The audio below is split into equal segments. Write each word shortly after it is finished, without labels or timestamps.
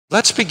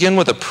Let's begin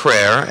with a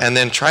prayer and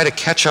then try to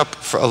catch up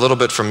for a little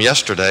bit from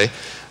yesterday.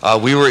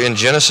 We were in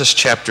Genesis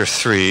chapter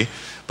 3,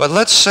 but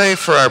let's say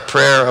for our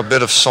prayer a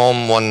bit of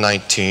Psalm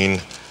 119.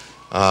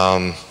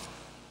 I'll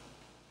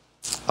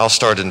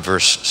start in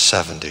verse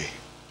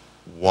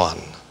 71.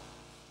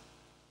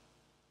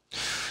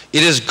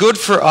 It is good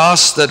for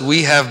us that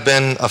we have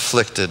been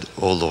afflicted,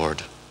 O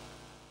Lord,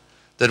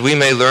 that we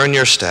may learn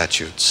your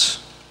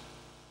statutes.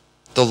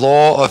 The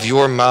law of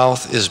your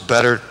mouth is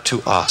better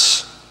to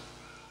us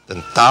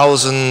than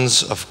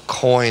thousands of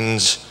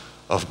coins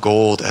of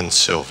gold and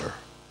silver.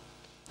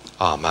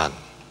 Amen.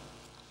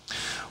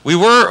 We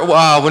were,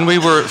 when we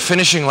were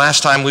finishing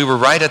last time, we were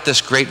right at this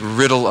great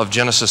riddle of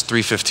Genesis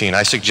 3:15.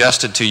 I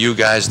suggested to you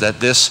guys that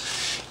this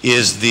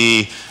is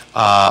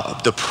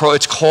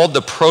it's called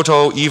the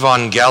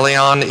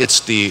Proto-Evangelion.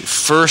 It's the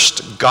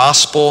first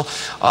gospel.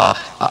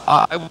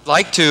 I would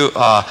like to,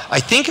 I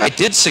think I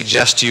did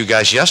suggest to you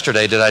guys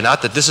yesterday, did I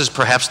not, that this is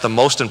perhaps the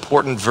most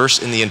important verse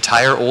in the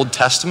entire Old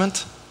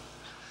Testament?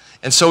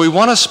 And so we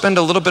want to spend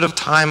a little bit of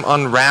time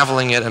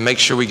unraveling it and make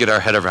sure we get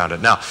our head around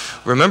it. Now,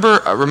 remember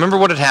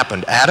what had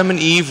happened. Adam and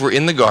Eve were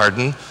in the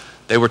garden.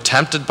 They were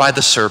tempted by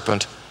the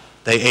serpent.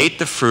 They ate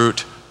the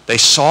fruit. They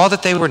saw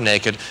that they were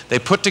naked. They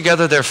put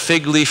together their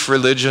fig leaf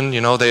religion.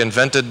 You know, they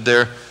invented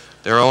their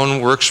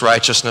own works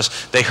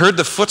righteousness. They heard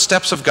the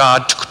footsteps of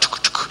God.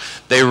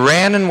 They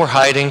ran and were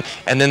hiding.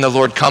 And then the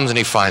Lord comes and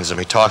he finds them.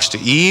 He talks to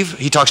Eve.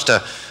 He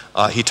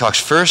talks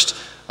first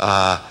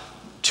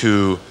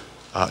to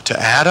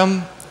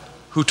Adam.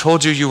 Who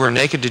told you were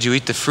naked? Did you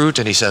eat the fruit?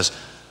 And he says,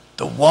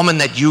 the woman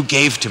that you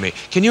gave to me.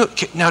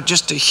 Now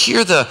just to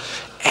hear the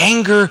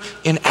anger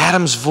in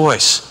Adam's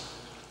voice.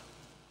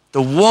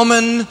 The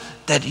woman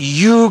that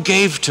you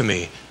gave to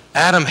me.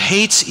 Adam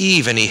hates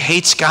Eve and he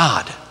hates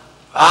God.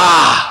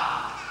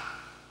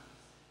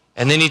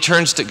 And then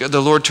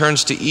the Lord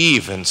turns to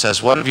Eve and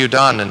says, what have you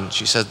done? And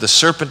she says, the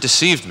serpent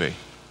deceived me.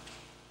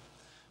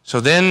 So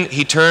then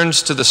he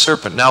turns to the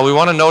serpent. Now we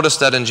want to notice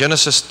that in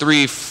Genesis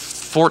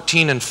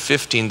 3:14 and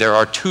 15, there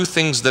are two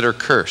things that are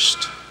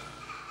cursed.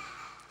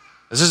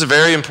 This is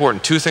very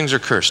important. Two things are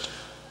cursed.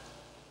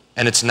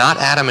 And it's not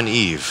Adam and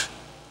Eve.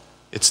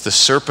 It's the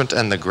serpent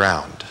and the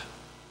ground.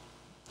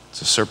 It's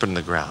the serpent and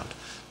the ground.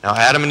 Now,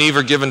 Adam and Eve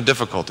are given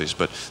difficulties,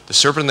 but the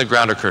serpent and the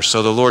ground are cursed.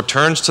 So the Lord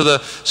turns to the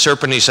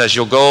serpent. He says,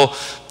 you'll go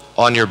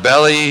on your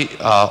belly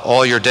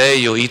all your day.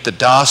 You'll eat the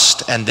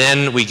dust. And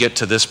then we get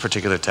to this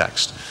particular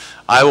text.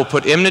 I will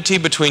put enmity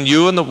between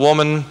you and the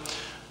woman,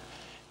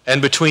 and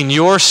between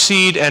your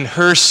seed and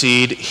her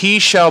seed. He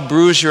shall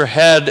bruise your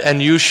head, and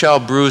you shall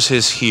bruise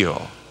his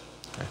heel.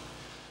 Okay.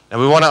 Now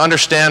we want to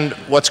understand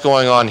what's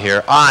going on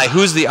here.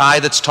 Who's the I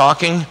that's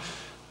talking?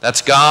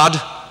 That's God.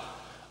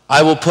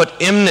 I will put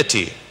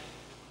enmity.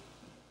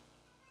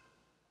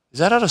 Is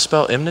that how to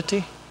spell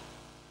enmity?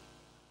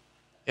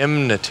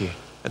 Enmity.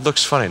 It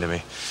looks funny to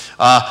me.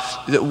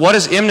 What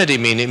does enmity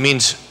mean? It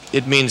means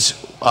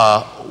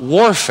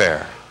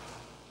warfare.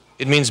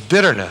 It means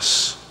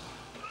bitterness.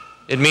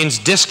 It means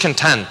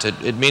discontent.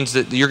 It means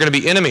that you're going to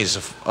be enemies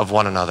of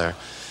one another.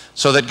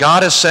 So that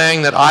God is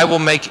saying that I will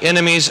make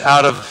enemies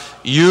out of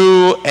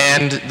you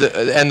and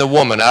the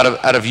woman,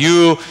 out of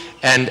you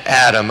and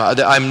Adam.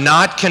 I'm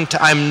not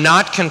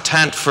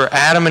content for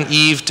Adam and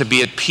Eve to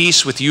be at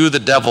peace with you, the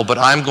devil, but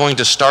I'm going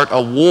to start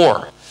a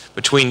war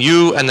between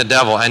you and the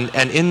devil. And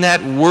in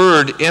that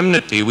word,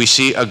 enmity, we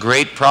see a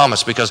great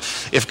promise. Because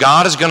if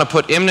God is going to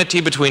put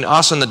enmity between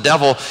us and the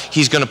devil,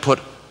 he's going to put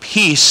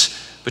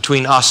peace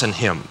between us and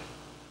him.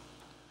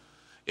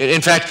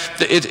 In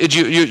fact,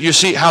 you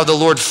see how the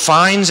Lord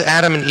finds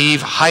Adam and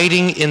Eve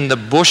hiding in the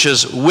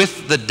bushes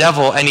with the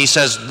devil, and he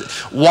says,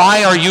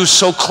 why are you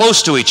so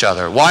close to each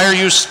other? Why are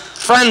you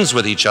friends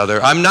with each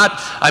other? I'm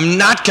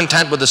not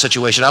content with the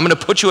situation. I'm going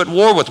to put you at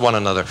war with one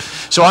another.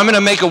 So I'm going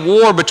to make a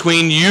war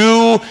between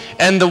you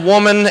and the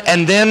woman,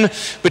 and then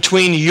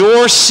between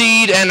your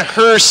seed and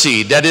her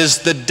seed. That is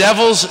the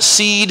devil's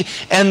seed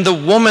and the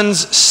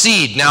woman's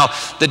seed. Now,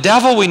 the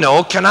devil, we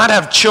know, cannot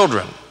have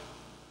children.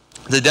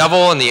 The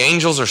devil and the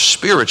angels are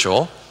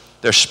spiritual.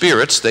 They're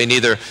spirits. They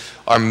neither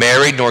are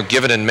married nor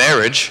given in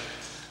marriage.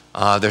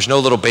 There's no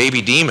little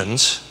baby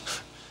demons.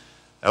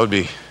 That would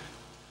be,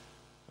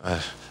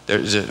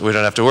 we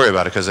don't have to worry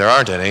about it because there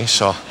aren't any.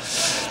 So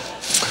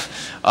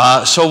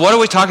what are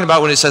we talking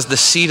about when it says the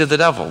seed of the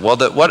devil? Well,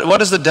 what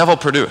does the devil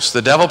produce?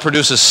 The devil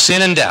produces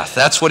sin and death.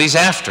 That's what he's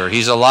after.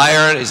 He's a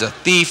liar. He's a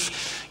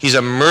thief. He's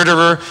a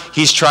murderer.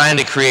 He's trying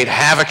to create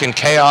havoc and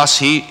chaos.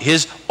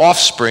 His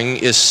offspring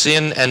is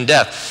sin and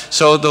death.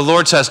 So the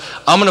Lord says,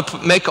 I'm going to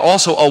make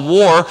also a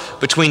war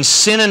between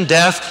sin and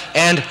death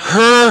and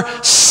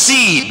her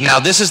seed.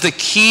 Now, this is the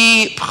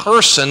key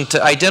person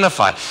to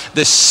identify.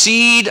 The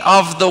seed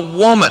of the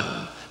woman.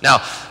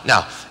 Now,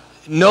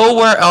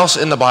 nowhere else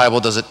in the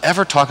Bible does it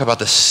ever talk about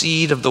the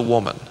seed of the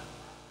woman.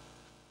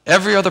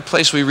 Every other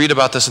place we read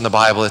about this in the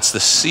Bible, it's the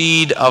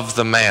seed of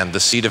the man, the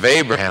seed of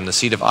Abraham, the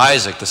seed of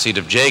Isaac, the seed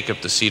of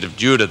Jacob, the seed of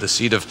Judah, the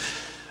seed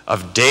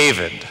of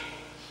David.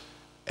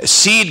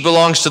 Seed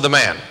belongs to the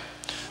man.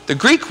 The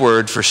Greek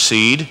word for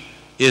seed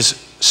is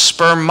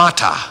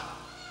spermata.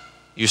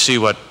 You see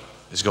what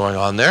is going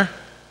on there?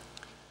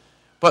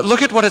 But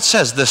look at what it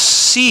says, the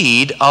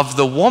seed of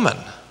the woman.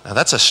 Now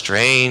that's a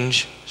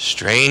strange,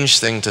 strange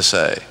thing to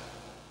say.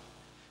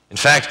 In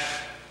fact,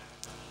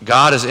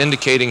 God is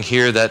indicating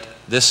here that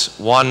this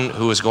one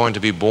who is going to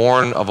be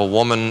born of a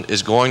woman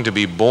is going to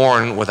be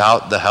born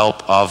without the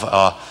help of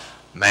a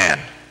man.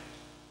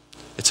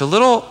 It's a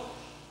little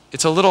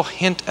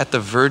hint at the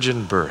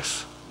virgin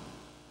birth.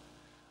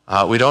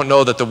 We don't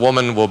know that the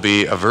woman will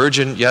be a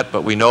virgin yet,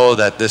 but we know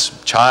that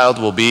this child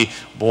will be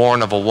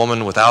born of a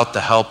woman without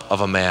the help of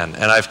a man.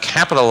 And I've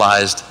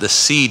capitalized the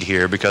seed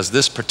here because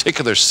this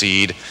particular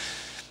seed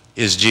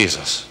is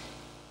Jesus.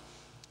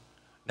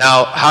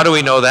 Now, how do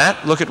we know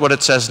that? Look at what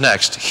it says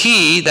next.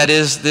 He, that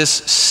is this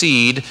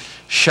seed,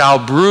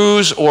 shall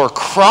bruise or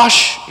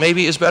crush,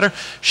 maybe is better,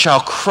 shall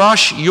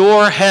crush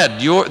your head,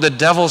 the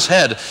devil's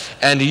head,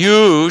 and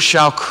you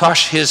shall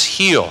crush his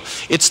heel.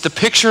 It's the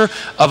picture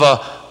of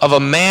a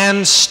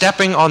man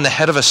stepping on the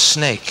head of a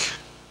snake.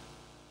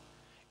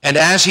 And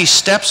as he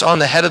steps on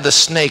the head of the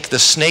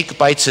snake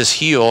bites his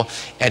heel,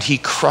 and he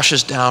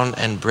crushes down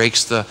and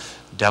breaks the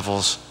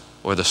devil's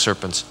or the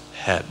serpent's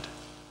head.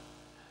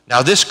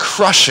 Now this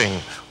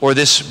crushing or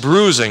this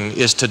bruising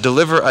is to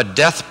deliver a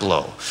death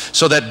blow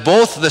so that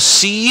both the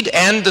seed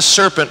and the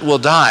serpent will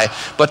die,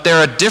 but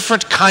they're a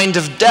different kind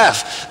of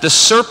death. The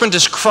serpent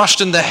is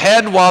crushed in the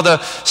head while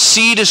the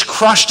seed is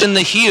crushed in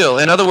the heel.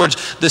 In other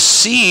words, the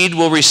seed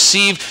will be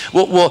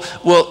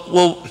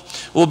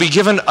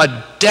given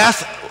a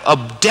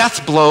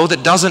death blow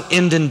that doesn't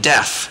end in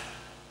death.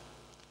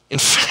 In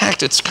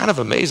fact, it's kind of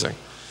amazing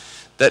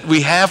that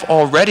we have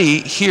already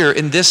here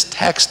in this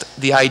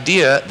text the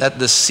idea that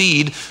the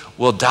seed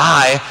will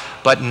die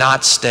but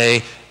not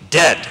stay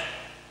dead.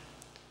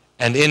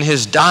 And in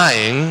his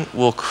dying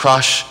will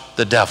crush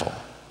the devil.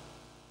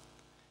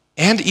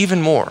 And even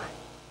more.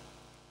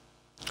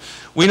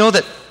 We know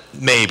that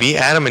maybe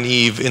Adam and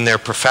Eve in their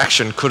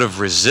perfection could have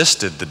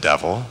resisted the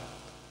devil.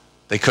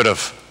 They could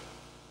have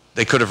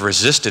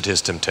resisted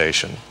his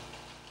temptation.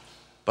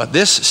 But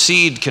this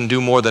seed can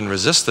do more than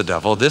resist the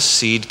devil. This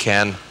seed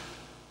can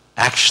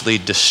actually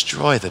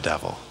destroy the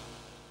devil.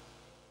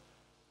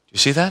 Do you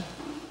see that?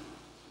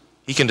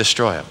 He can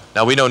destroy him.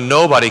 Now we know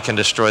nobody can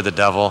destroy the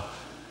devil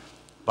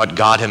but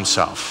God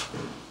himself.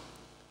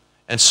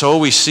 And so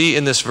we see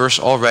in this verse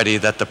already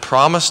that the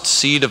promised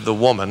seed of the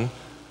woman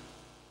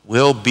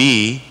will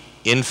be,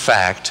 in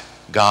fact,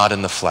 God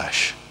in the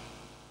flesh.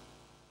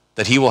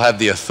 That he will have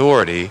the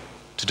authority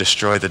to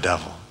destroy the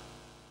devil.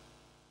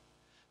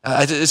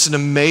 It's an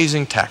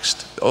amazing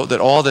text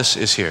that all this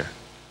is here.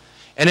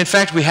 And in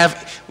fact, we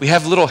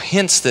have little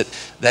hints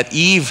that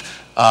Eve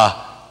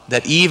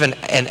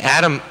and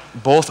Adam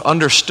both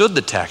understood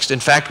the text. In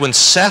fact, when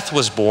Seth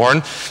was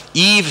born,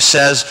 Eve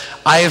says,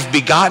 "I have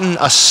begotten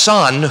a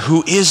son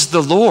who is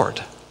the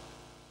Lord."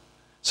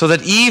 So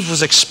that Eve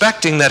was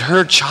expecting that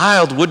her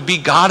child would be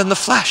God in the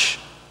flesh.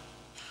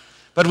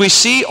 But we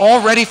see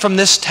already from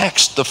this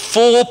text the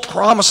full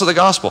promise of the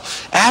gospel.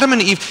 Adam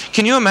and Eve,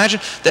 can you imagine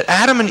that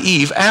Adam and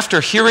Eve,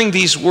 after hearing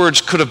these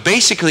words, could have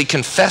basically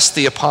confessed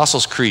the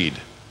Apostles' Creed?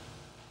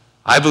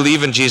 I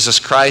believe in Jesus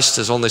Christ,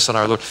 his only Son,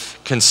 our Lord,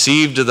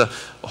 conceived of the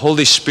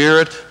Holy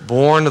Spirit,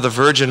 born of the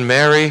Virgin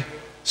Mary,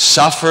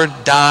 suffered,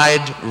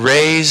 died,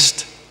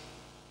 raised,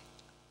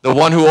 the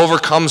one who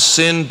overcomes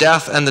sin,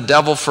 death, and the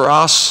devil for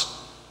us.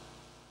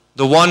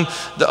 The one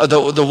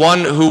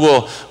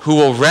who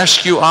will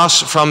rescue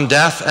us from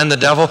death and the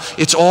devil.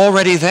 It's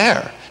already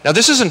there. Now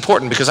this is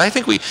important because I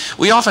think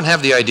we often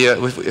have the idea,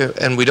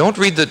 and we don't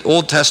read the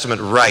Old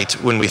Testament right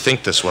when we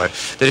think this way,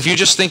 that if you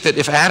just think that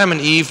if Adam and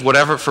Eve,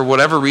 for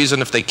whatever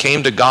reason, if they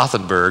came to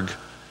Gothenburg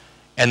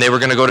and they were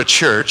going to go to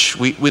church,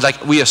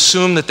 we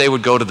assume that they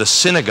would go to the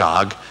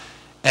synagogue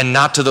and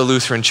not to the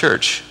Lutheran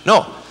church.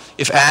 No.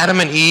 If Adam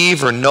and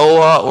Eve or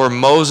Noah or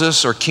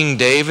Moses or King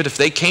David, if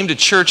they came to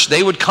church,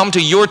 they would come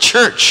to your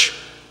church.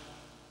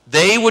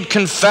 They would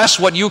confess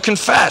what you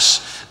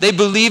confess. They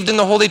believed in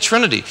the Holy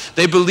Trinity.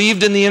 They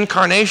believed in the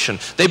Incarnation.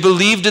 They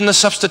believed in the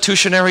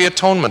substitutionary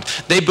atonement.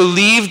 They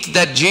believed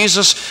that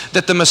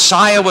that the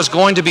Messiah was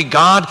going to be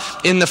God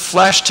in the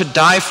flesh to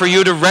die for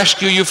you, to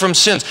rescue you from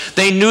sins.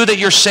 They knew that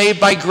you're saved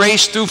by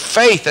grace through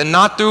faith and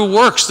not through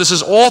works. This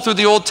is all through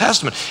the Old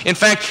Testament. In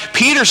fact,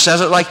 Peter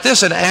says it like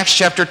this in Acts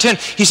chapter 10.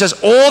 He says,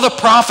 all the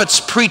prophets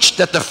preached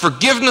that the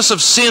forgiveness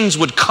of sins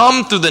would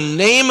come through the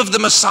name of the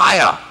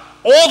Messiah.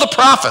 All the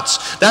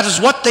prophets, that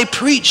is what they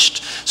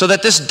preached. So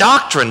that this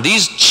doctrine,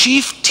 these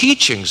chief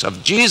teachings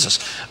of Jesus,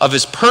 of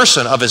his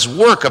person, of his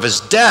work, of his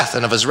death,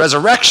 and of his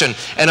resurrection,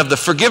 and of the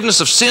forgiveness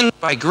of sin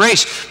by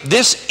grace,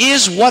 this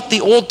is what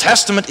the Old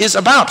Testament is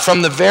about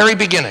from the very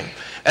beginning.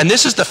 And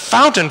this is the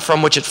fountain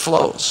from which it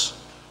flows.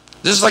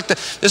 This is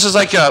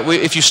like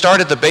if you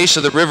start at the base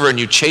of the river and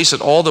you chase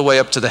it all the way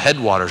up to the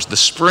headwaters, the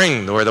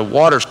spring where the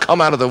waters come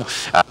out of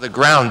the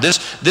ground.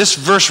 This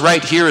verse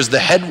right here is the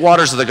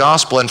headwaters of the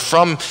gospel, and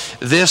from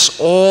this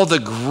all the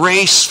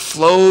grace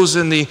flows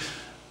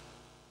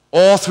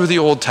all through the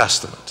Old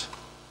Testament.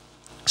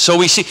 So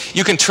we see,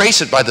 you can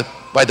trace it by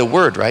the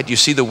word, right? You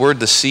see the word,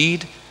 the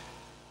seed,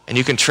 And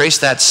you can trace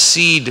that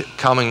seed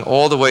coming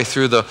all the way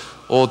through the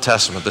Old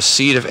Testament, the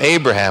seed of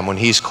Abraham when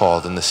he's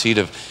called, and the seed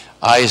of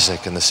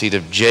Isaac, and the seed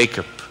of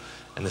Jacob,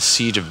 and the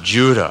seed of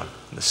Judah,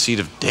 and the seed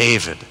of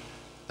David.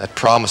 That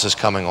promise is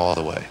coming all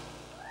the way.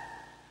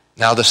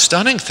 Now the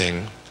stunning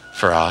thing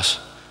for us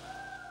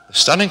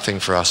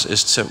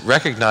is to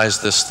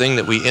recognize this thing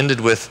that we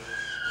ended with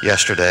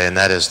yesterday, and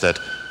that is that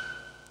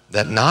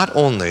not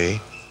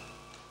only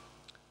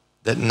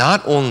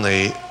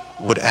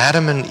would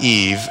Adam and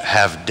Eve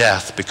have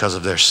death because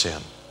of their sin,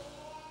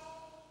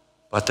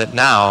 but that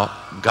now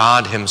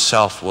God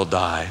himself will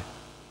die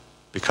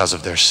because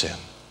of their sin.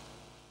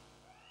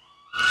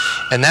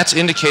 And that's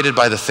indicated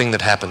by the thing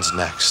that happens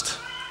next.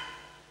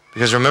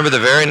 Because remember, the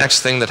very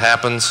next thing that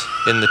happens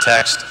in the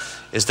text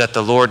is that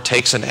the Lord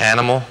takes an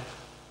animal.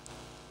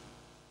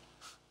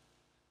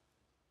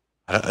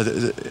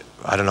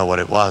 I don't know what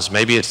it was.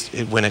 Maybe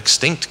it went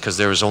extinct because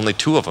there was only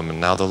 2 of them, and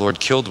now the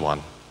Lord killed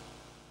one.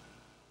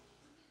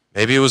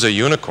 Maybe it was a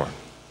unicorn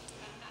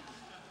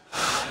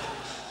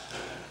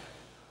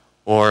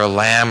or a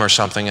lamb or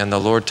something, and the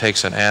Lord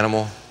takes an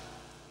animal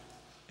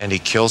and he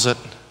kills it,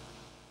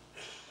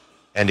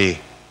 and he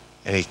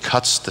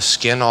cuts the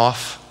skin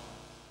off,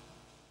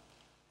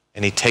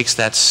 and he takes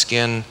that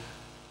skin.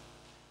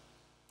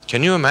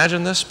 Can you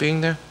imagine this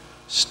being there?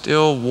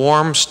 Still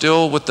warm,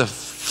 still with the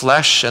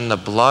flesh and the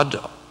blood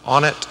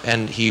on it,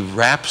 and he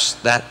wraps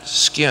that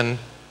skin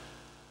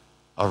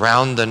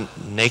around the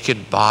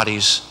naked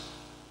bodies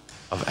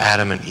of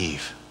Adam and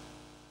Eve.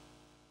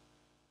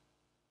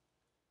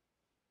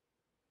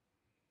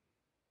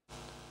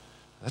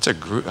 That's a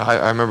group.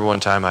 I remember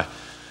one time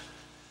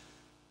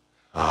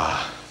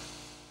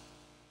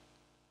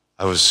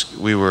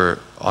we were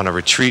on a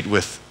retreat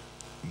with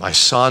my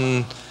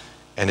son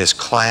and his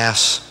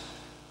class.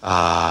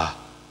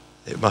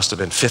 It must have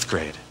been 5th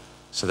grade.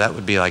 So that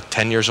would be like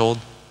 10 years old.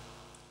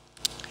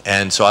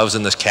 And so I was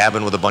in this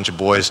cabin with a bunch of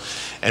boys,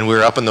 and we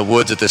were up in the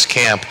woods at this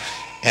camp,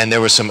 and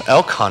there were some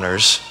elk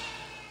hunters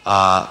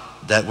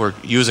that were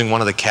using one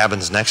of the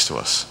cabins next to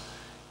us.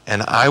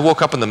 And I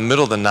woke up in the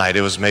middle of the night.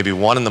 It was maybe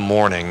 1 in the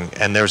morning,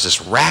 and there was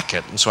this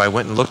racket. And so I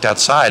went and looked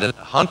outside, and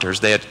the hunters,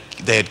 they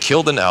had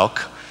killed an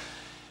elk,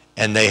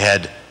 and they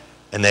had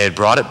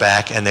brought it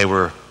back, and they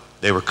were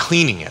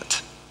cleaning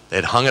it. They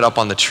had hung it up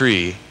on the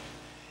tree,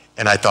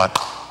 and I thought,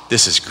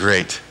 this is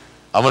great.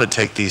 I'm going to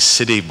take these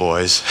city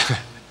boys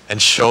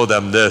and show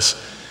them this.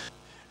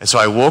 And so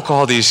I woke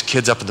all these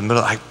kids up in the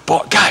middle,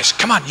 guys,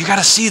 come on, you got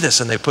to see this.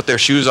 And they put their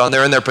shoes on,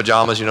 they're in their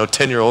pajamas,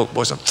 10-year-old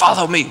boys,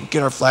 follow me,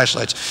 get our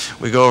flashlights.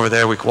 We go over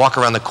there, we walk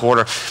around the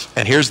corner,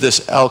 and here's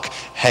this elk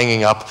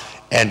hanging up,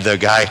 and the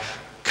guy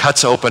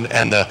cuts open,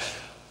 and the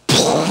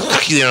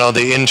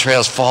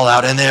entrails fall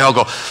out, and they all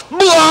go,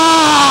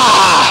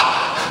 blah!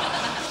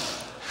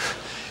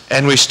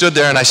 And we stood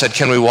there, and I said,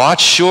 can we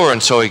watch? Sure.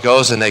 And so he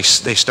goes, and they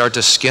start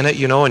to skin it,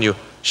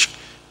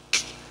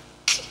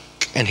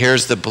 and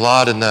here's the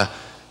blood and the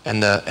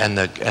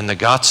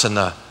guts and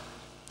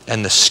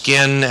the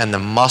skin and the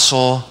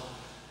muscle,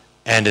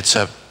 and you've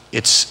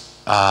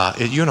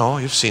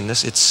seen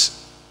this.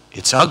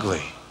 It's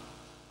ugly.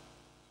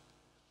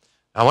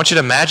 I want you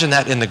to imagine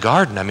that in the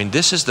garden. I mean,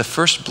 this is the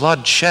first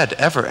blood shed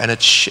ever, and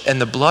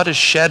the blood is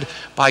shed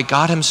by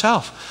God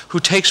himself,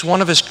 who takes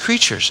one of his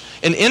creatures,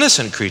 an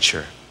innocent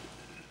creature,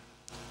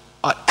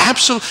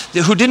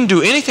 who didn't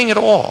do anything at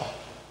all,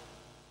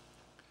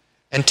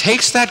 and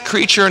takes that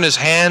creature in his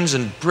hands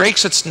and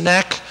breaks its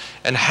neck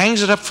and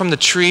hangs it up from the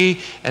tree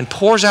and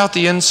pours out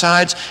the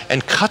insides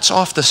and cuts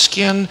off the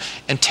skin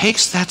and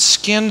takes that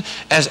skin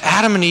as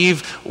Adam and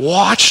Eve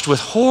watched with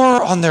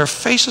horror on their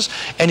faces,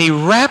 and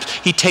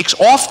he takes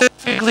off the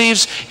fig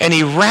leaves and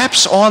he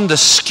wraps on the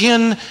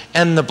skin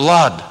and the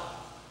blood.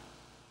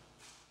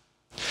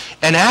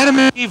 And Adam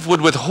and Eve would,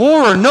 with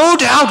horror, no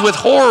doubt with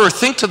horror,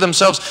 think to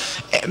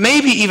themselves,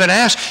 maybe even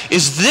ask,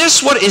 is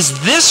this what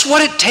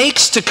it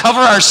takes to cover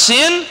our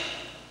sin?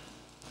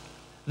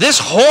 This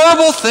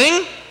horrible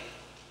thing?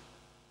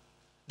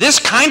 This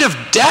kind of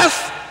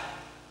death?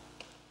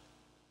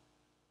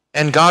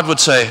 And God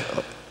would say,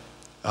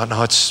 oh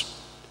no,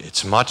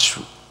 it's much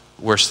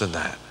worse than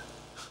that.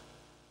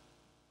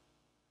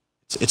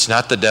 It's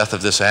not the death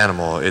of this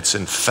animal. It's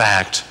in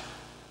fact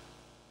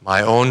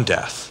my own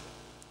death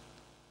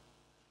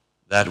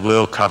that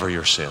will cover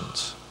your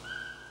sins.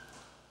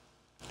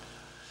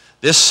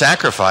 This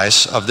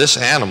sacrifice of this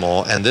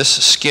animal and this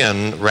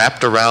skin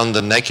wrapped around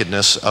the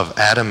nakedness of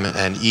Adam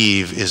and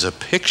Eve is a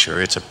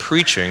picture, it's a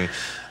preaching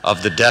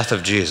of the death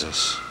of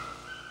Jesus,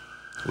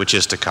 which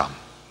is to come.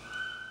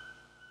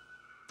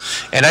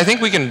 And I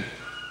think we can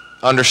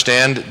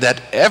understand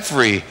that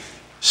every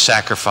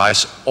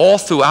sacrifice all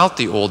throughout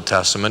the Old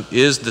Testament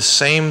is the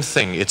same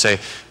thing. It's a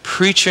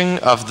preaching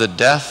of the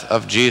death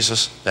of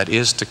Jesus that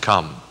is to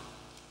come.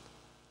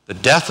 The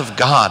death of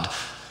God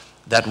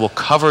that will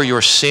cover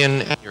your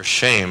sin and your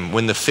shame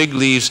when the fig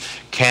leaves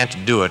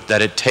can't do it,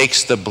 that it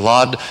takes the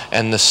blood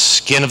and the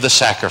skin of the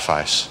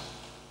sacrifice.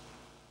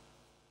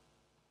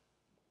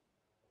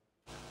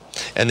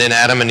 And then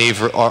Adam and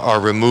Eve are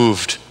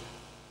removed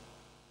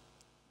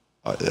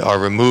are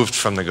removed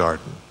from the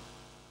garden.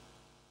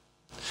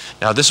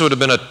 Now, this would have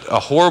been a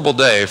horrible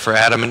day for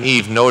Adam and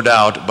Eve, no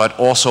doubt, but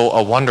also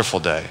a wonderful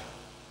day.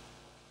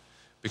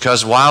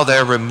 Because while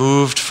they're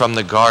removed from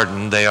the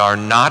garden, they are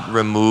not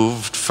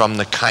removed from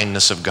the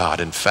kindness of God.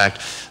 In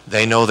fact,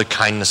 they know the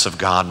kindness of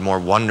God more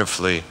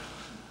wonderfully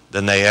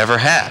than they ever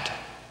had.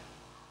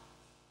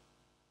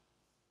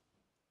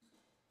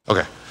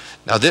 Okay.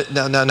 Now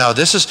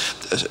this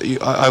is,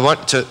 I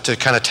want to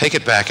kind of take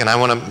it back, and I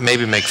want to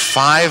maybe make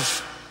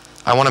five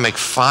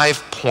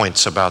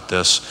points about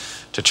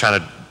this to try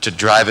to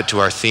drive it to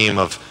our theme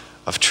of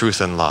truth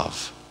and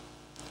love.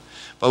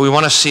 But we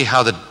want to see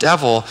how the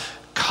devil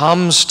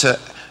comes to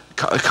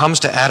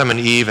Adam and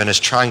Eve and is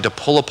trying to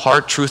pull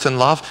apart truth and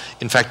love.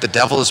 In fact, the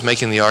devil is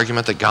making the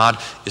argument that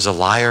God is a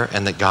liar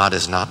and that God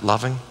is not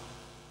loving.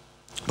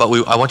 But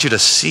I want you to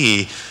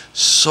see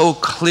so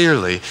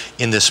clearly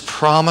in this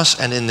promise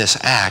and in this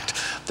act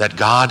that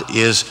God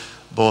is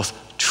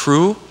both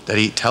true, that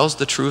he tells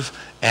the truth,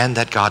 and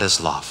that God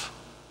is love.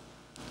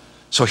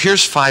 So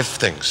here's 5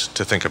 things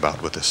to think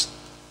about with this.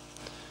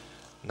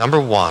 Number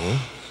 1,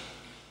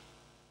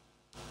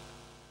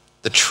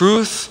 the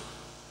truth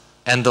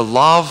and the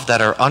love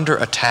that are under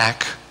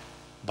attack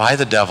by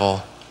the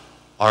devil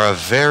are a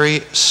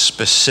very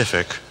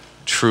specific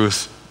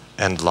truth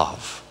and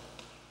love.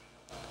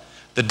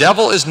 The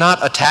devil is not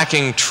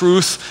attacking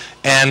truth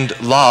and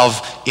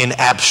love in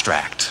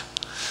abstract.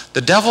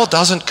 The devil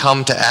doesn't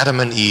come to Adam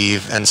and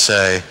Eve and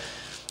say,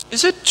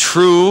 is it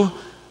true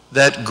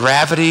that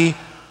gravity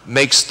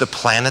makes the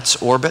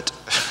planets orbit?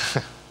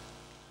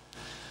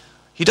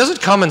 He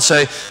doesn't come and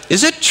say,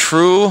 is it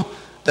true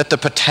that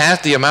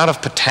the amount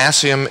of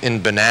potassium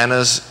in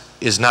bananas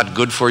is not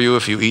good for you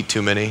if you eat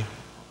too many?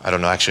 I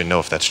don't actually know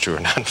if that's true or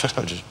not.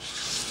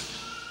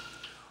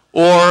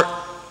 Or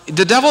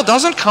the devil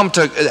doesn't come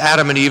to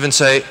Adam and Eve and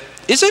say,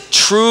 is it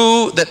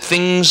true that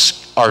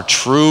things are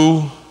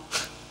true?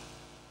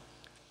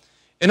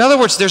 In other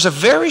words, there's a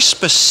very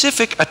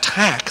specific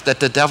attack that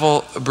the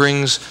devil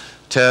brings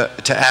to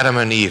Adam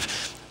and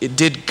Eve.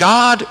 Did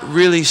God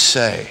really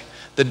say?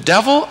 The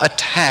devil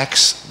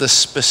attacks the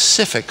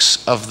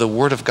specifics of the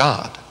Word of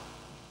God.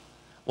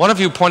 One of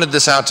you pointed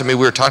this out to me.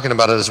 We were talking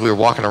about it as we were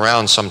walking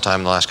around sometime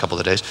in the last couple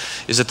of days,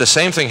 is that the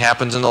same thing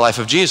happens in the life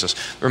of Jesus.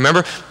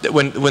 Remember that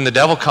when the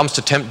devil comes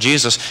to tempt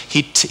Jesus,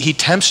 he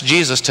tempts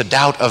Jesus to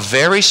doubt a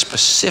very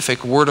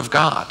specific Word of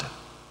God.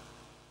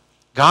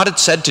 God had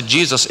said to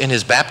Jesus in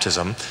his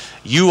baptism,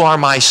 you are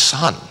my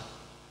son.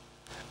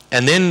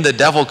 And then the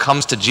devil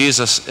comes to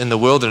Jesus in the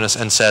wilderness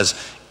and says,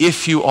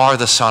 if you are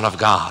the Son of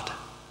God.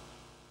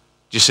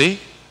 Do you see?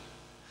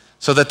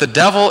 So that the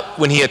devil,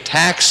 when he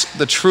attacks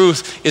the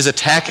truth, is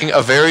attacking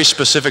a very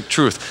specific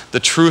truth, the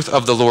truth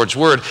of the Lord's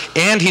word,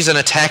 and he's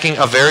attacking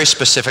a very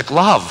specific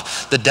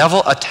love. The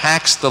devil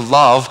attacks the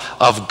love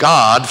of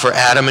God for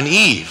Adam and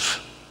Eve.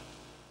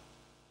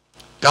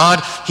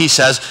 God, he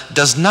says,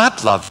 does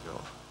not love you.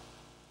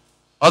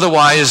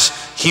 Otherwise,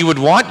 he would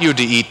want you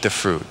to eat the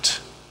fruit.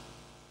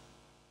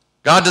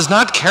 God does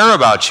not care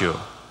about you.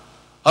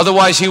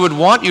 Otherwise, he would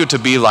want you to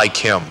be like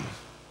him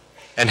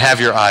and have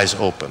your eyes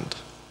opened.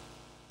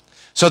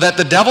 So that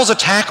the devil's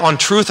attack on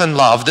truth and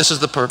love, this is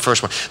the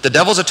first one. The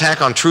devil's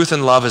attack on truth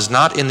and love is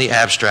not in the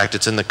abstract,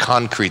 it's in the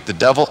concrete. The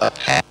devil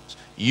attacks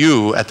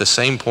you at the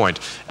same point,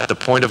 at the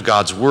point of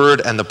God's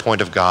word and the point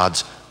of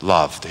God's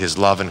love, his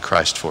love in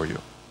Christ for you.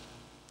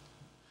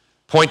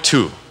 Point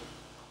 2.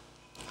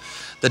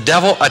 The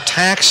devil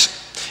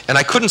attacks, and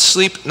I couldn't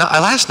sleep,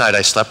 last night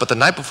I slept, but the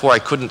night before I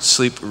couldn't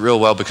sleep real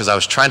well because I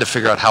was trying to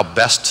figure out how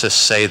best to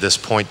say this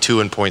point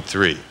 2 and point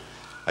 3.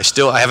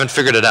 I haven't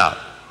figured it out.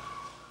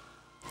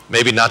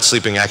 Maybe not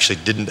sleeping actually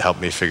didn't help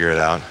me figure it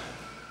out.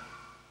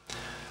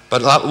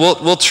 But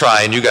we'll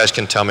try, and you guys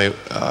can tell me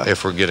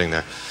if we're getting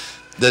there.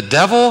 The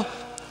devil,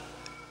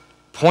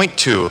 point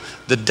 2,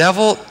 the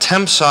devil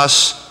tempts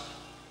us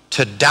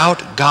to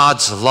doubt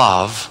God's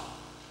love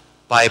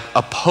by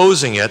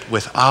opposing it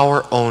with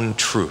our own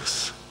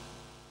truth.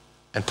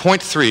 And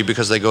point 3,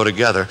 because they go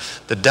together,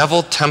 the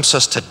devil tempts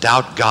us to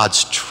doubt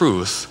God's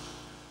truth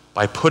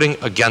by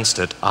putting against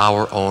it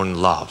our own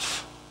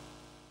love.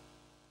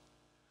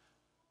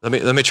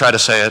 Let me try to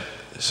say it.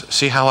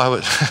 See how I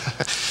would?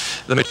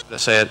 Let me try to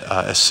say it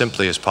as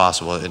simply as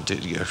possible.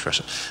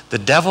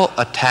 The devil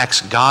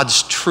attacks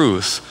God's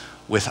truth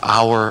with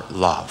our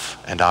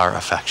love and our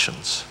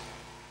affections.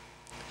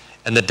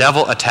 And the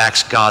devil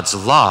attacks God's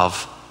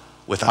love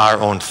with our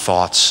own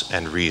thoughts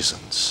and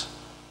reasons.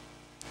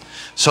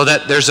 So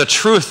that there's a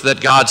truth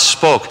that God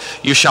spoke,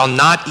 you shall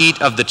not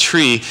eat of the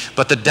tree,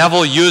 but the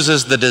devil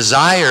uses the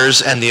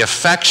desires and the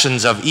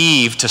affections of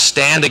Eve to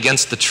stand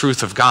against the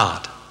truth of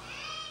God.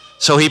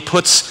 So he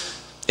puts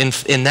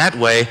in that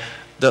way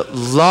the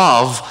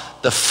love,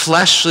 the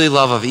fleshly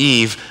love of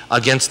Eve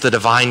against the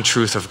divine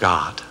truth of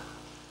God.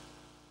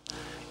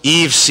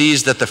 Eve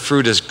sees that the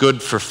fruit is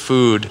good for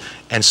food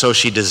and so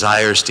she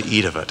desires to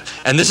eat of it.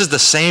 And this is the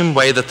same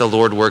way that the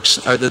Lord works,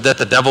 that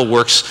the devil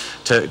works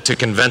to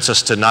convince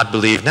us to not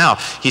believe now.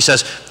 He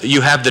says,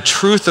 you have the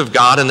truth of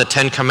God in the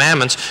 10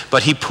 Commandments,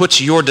 but he puts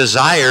your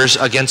desires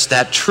against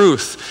that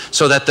truth,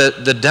 so that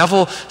the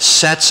devil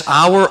sets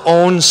our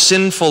own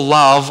sinful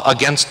love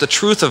against the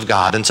truth of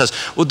God and says,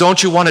 well,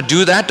 don't you want to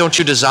do that? Don't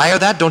you desire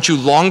that? Don't you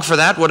long for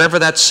that? Whatever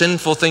that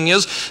sinful thing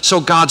is.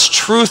 So God's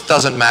truth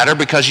doesn't matter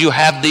because you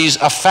have these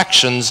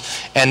affections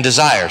and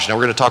desires. Now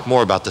we're going to talk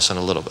more about this in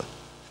a little bit.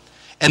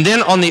 And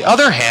then on the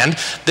other hand,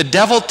 the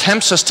devil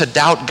tempts us to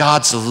doubt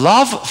God's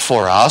love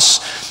for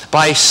us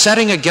by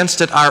setting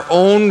against it our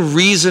own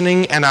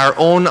reasoning and our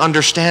own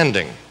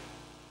understanding.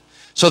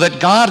 So that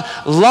God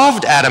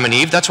loved Adam and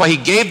Eve, that's why he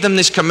gave them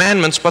these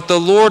commandments, but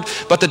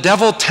the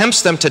devil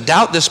tempts them to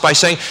doubt this by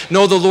saying,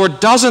 no, the Lord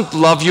doesn't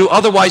love you,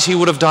 otherwise he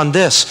would have done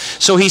this.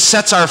 So he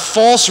sets our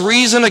false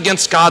reason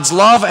against God's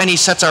love, and he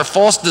sets our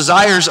false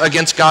desires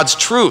against God's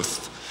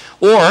truth.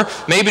 Or,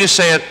 maybe to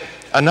say it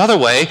another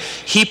way,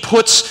 he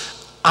puts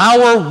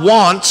our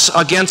wants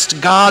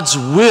against God's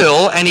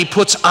will, and he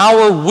puts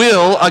our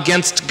will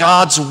against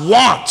God's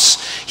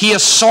wants. He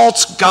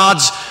assaults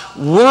God's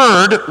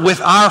word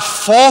with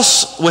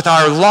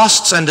our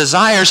lusts and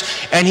desires,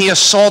 and he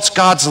assaults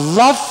God's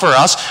love for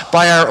us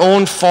by our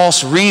own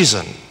false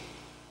reason.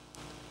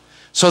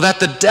 So that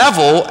the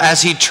devil,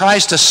 as he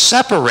tries to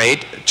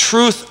separate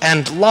truth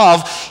and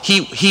love,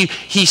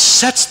 he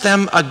sets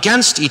them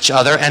against each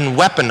other and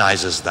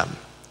weaponizes them.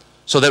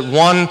 So that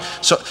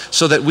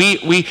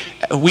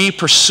we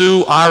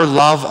pursue our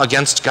love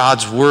against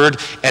God's word,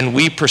 and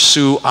we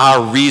pursue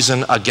our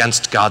reason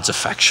against God's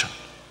affection.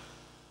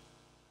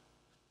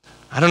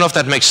 I don't know if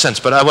that makes sense,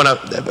 but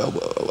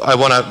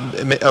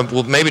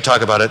we'll maybe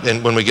talk about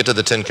it when we get to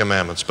the 10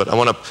 Commandments. But I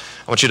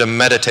want you to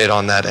meditate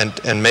on that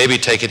and maybe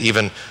take it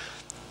even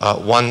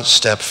one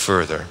step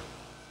further.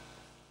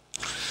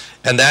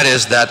 And that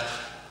is that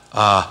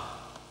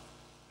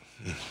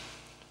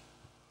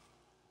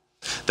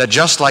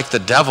just like the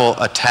devil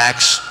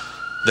attacks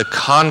the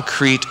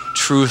concrete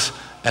truth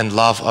and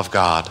love of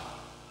God,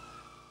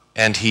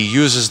 and he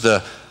uses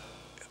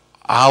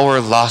our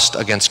lust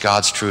against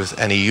God's truth,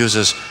 and he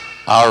uses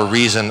our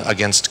reason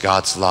against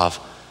God's love,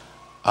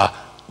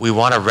 we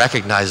want to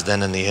recognize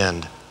then in the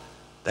end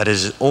that it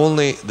is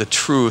only the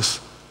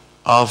truth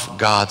of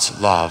God's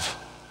love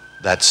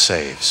that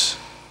saves.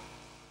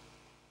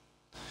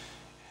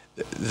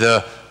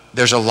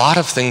 There's a lot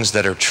of things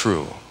that are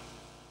true,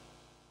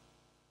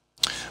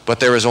 but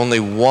there is only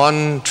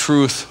one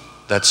truth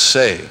that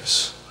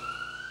saves,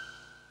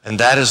 and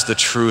that is the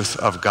truth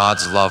of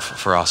God's love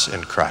for us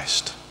in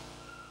Christ.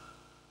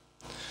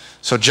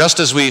 So just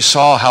as we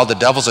saw how the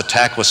devil's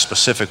attack was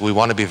specific, we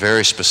want to be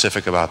very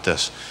specific about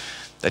this.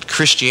 That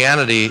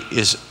Christianity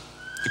is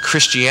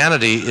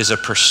a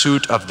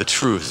pursuit of the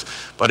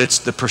truth, but it's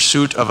the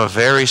pursuit of a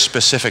very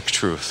specific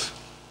truth.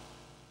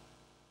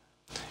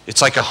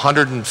 It's like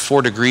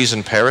 104 degrees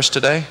in Paris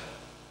today.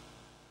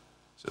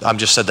 I've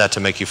just said that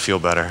to make you feel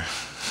better.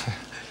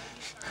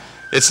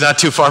 It's not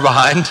too far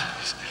behind.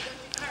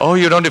 Oh,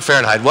 you don't do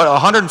Fahrenheit. What?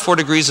 104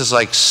 degrees is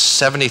like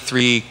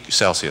 73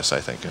 Celsius, I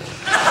think.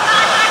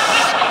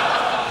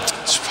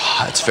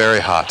 It's very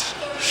hot.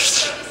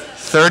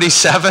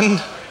 37,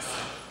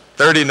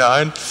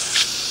 39.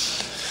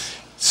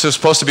 So it's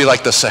supposed to be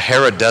like the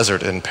Sahara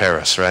Desert in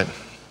Paris, right?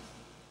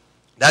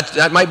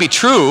 That might be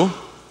true,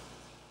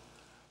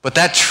 but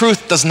that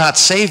truth does not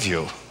save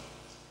you.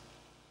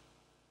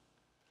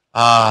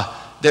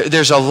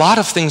 There's a lot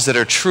of things that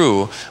are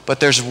true, but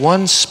there's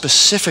one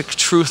specific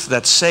truth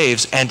that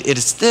saves, and it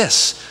is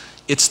this.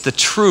 It's the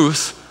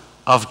truth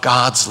of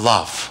God's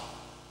love.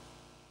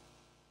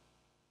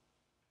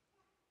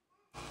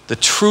 The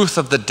truth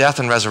of the death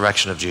and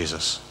resurrection of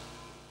Jesus.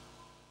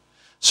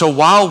 So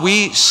while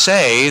we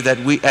say that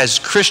we, as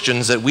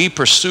Christians, that we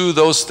pursue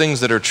those things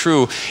that are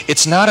true,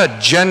 it's not a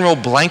general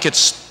blanket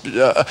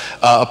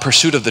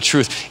pursuit of the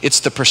truth.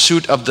 It's the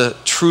pursuit of the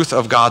truth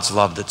of God's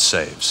love that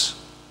saves.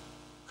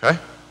 Okay?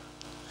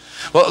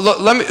 Well,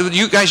 look,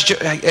 you guys,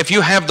 if you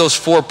have those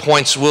 4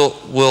 points,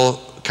 we'll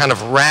kind of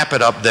wrap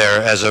it up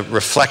there as a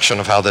reflection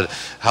of how the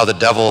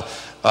devil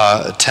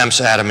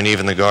tempts Adam and Eve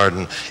in the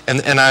garden.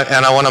 And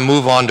I want to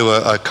move on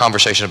to a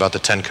conversation about the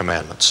 10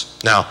 Commandments.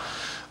 Now,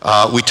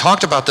 we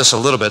talked about this a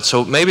little bit,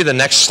 so maybe the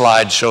next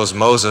slide shows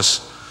Moses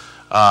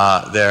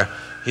there.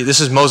 This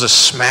is Moses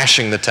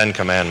smashing the 10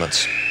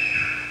 Commandments.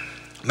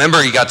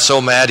 Remember, he got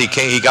so mad, he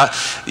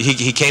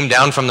came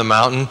down from the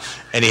mountain,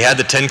 and he had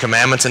the 10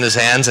 Commandments in his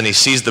hands, and he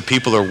sees the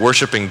people are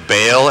worshiping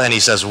Baal, and he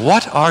says,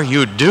 "What are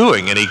you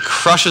doing?" And he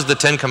crushes the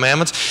 10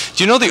 Commandments.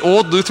 Do you know the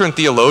old Lutheran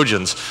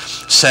theologians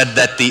said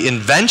that the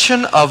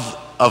invention of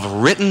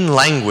written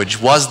language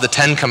was the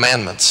 10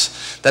 Commandments?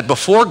 That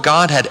before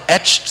God had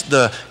etched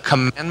the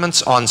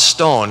commandments on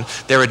stone,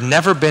 there had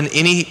never been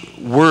any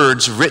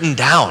words written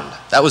down.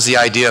 That was the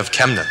idea of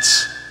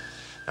Chemnitz.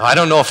 Now, I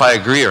don't know if I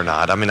agree or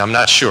not. I mean, I'm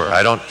not sure.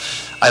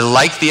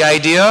 like the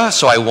idea,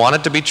 so I want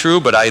it to be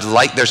true, but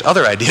there's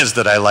other ideas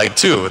that I like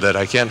too that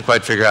I can't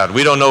quite figure out.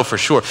 We don't know for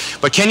sure.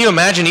 But can you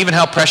imagine even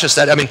how precious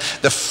that,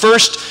 the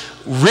first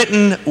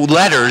written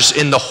letters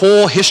in the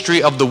whole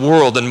history of the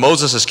world, and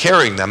Moses is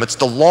carrying them. It's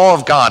the law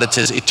of God. It's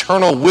his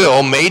eternal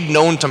will made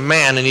known to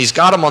man, and he's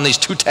got them on these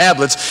 2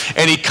 tablets,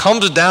 and he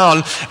comes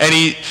down and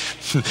he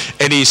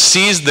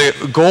sees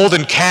the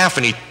golden calf,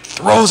 and he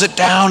throws it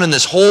down, and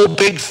this whole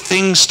big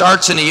thing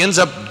starts, and he ends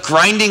up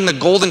grinding the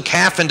golden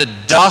calf into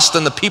dust,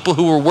 and the people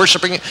who were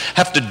worshiping it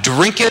have to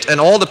drink it, and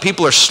all the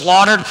people are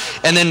slaughtered.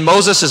 And then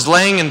Moses is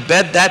laying in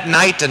bed that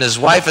night, and his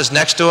wife is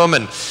next to him,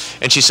 and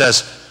she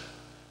says,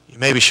 "You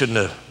maybe shouldn't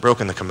have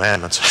broken the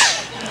commandments."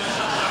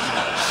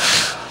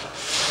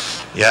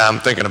 Yeah, I'm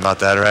thinking about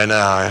that right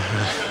now.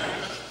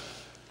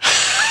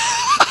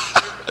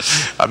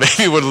 I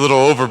maybe went a little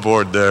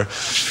overboard there.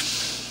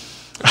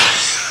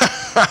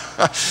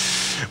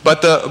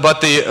 But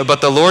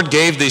the Lord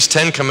gave these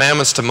 10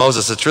 commandments to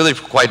Moses. It's really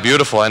quite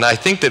beautiful, and I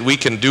think that we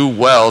can do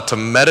well to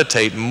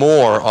meditate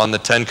more on the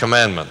 10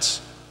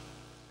 commandments.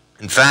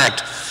 In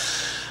fact,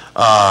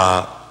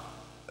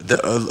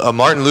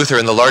 Martin Luther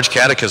in the Large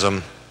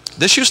Catechism,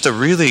 this used to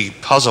really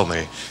puzzle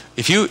me.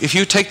 If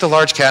you take the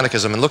Large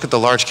Catechism and look at the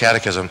Large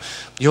Catechism,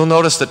 you'll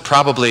notice that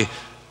probably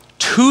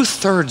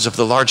 2/3 of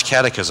the Large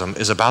Catechism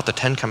is about the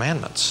 10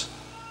 commandments.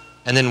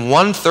 And then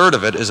 1/3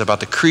 of it is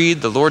about the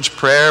Creed, the Lord's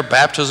Prayer,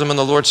 baptism, and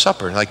the Lord's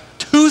Supper. Like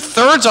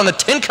 2/3 on the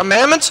 10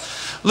 commandments?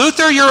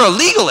 Luther, you're a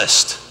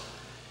legalist.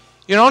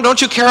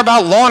 Don't you care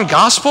about law and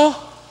gospel?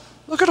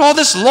 Look at all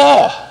this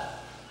law.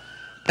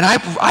 And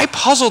I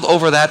puzzled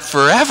over that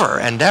forever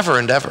and ever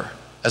and ever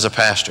as a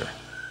pastor.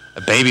 A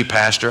baby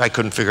pastor, I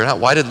couldn't figure it out.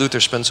 Why did Luther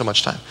spend so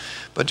much time?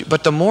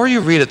 But the more you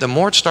read it, the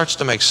more it starts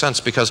to make sense,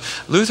 because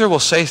Luther will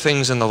say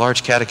things in the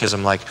Large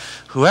Catechism like,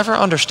 whoever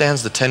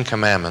understands the 10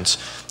 commandments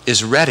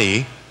is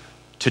ready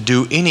to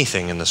do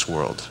anything in this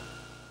world.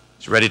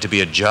 He's ready to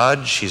be a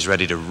judge, he's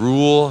ready to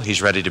rule,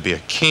 he's ready to be a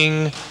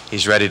king,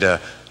 he's ready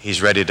to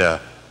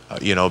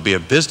be a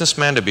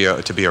businessman, to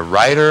be a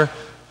writer,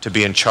 to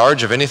be in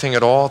charge of anything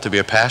at all, to be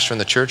a pastor in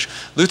the church.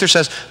 Luther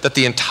says that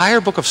the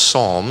entire book of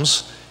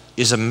Psalms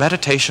is a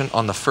meditation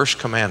on the first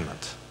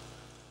commandment.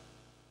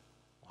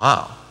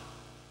 Wow.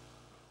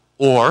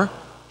 Or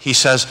he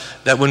says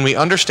that when we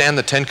understand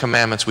the 10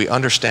 commandments, we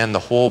understand the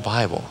whole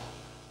Bible.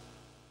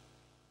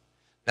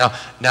 Now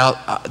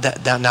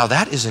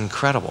that is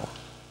incredible,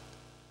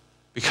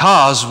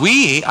 because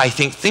we, I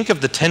think of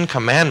the 10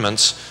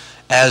 commandments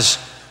as,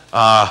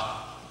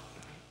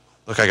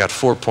 look, I got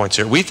 4 points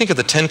here. We think of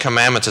the 10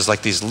 commandments as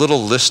like these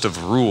little list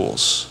of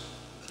rules.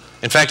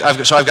 In fact,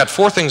 I've got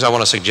 4 things I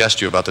want to suggest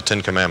to you about the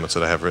 10 commandments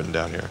that I have written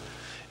down here.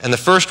 And the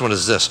first one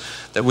is this,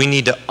 that we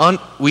need to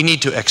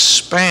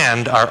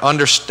expand our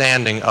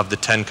understanding of the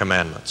 10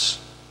 commandments.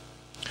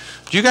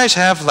 Do you guys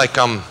have like,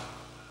 I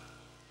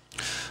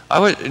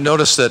would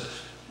notice that,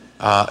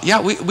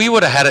 we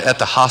would have had it at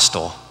the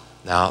hostel.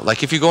 Now,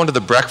 like if you go into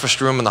the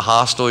breakfast room in the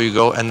hostel, you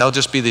go, and there'll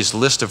just be these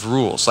list of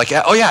rules. Like,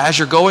 oh yeah, as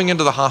you're going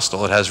into the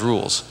hostel, it has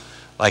rules.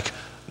 Like,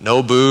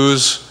 no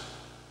booze,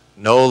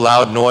 no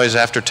loud noise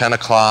after 10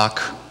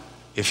 o'clock.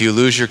 If you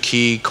lose your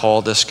key,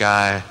 call this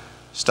guy.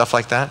 Stuff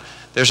like that.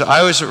 I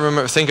always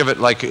think of it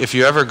like if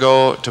you ever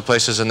go to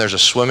places and there's a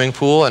swimming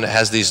pool and it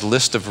has these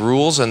list of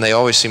rules, and they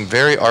always seem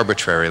very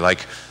arbitrary,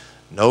 like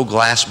no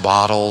glass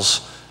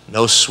bottles,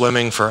 no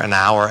swimming for an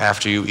hour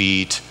after you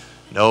eat,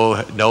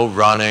 no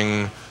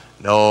running,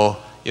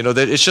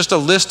 it's just a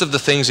list of the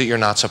things that you're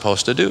not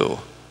supposed to do.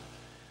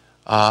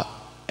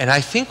 And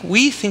I think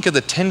we think of the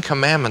 10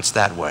 commandments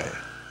that way.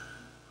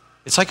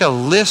 It's like a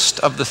list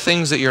of the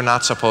things that you're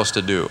not supposed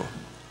to do.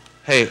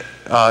 Hey,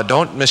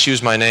 don't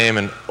misuse my name,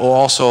 and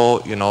also,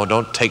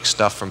 don't take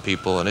stuff from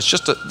people. And it's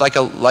just like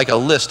a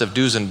list of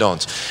do's and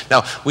don'ts.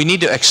 Now, we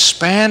need to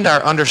expand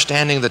our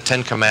understanding of the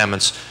 10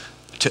 commandments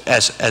to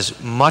as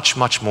much,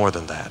 much more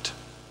than that.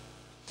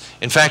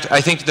 In fact, I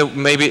think that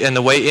maybe in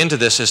the way into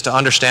this is to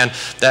understand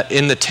that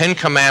in the 10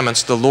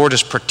 commandments, the Lord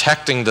is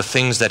protecting the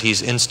things that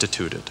he's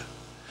instituted.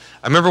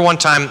 I remember one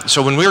time,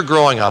 so when we were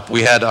growing up,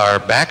 we had our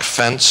back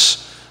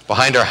fence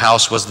behind our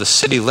house was the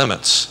city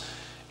limits.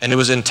 And it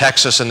was in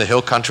Texas in the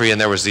hill country, and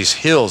there was these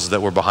hills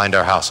that were behind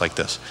our house like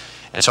this.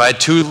 And so I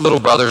had 2 little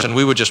brothers, and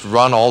we would just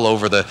run all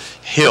over the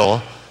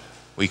hill.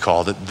 We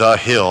called it the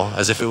hill,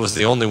 as if it was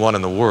the only one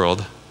in the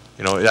world.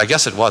 I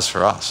guess it was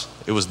for us.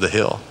 It was the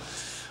hill.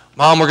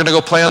 Mom, we're going to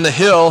go play on the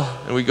hill.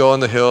 And we go on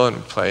the hill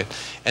and play.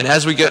 And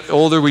as we get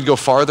older, we'd go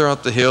farther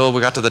up the hill. We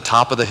got to the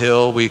top of the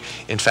hill. We,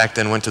 in fact,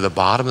 then went to the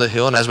bottom of the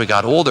hill. And as we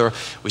got older,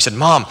 we said,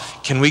 Mom,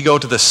 can we go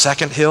to the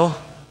second hill?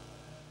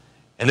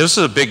 And this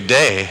was a big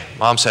day.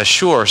 Mom says,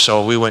 sure.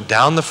 So we went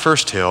down the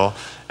first hill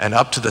and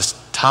up to the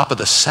top of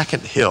the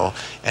second hill.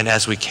 And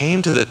as we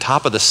came to the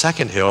top of the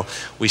second hill,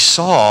 we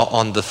saw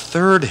on the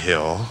third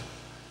hill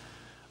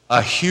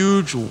a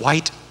huge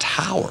white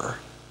tower.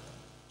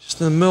 Just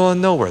in the middle of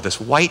nowhere,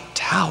 this white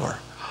tower.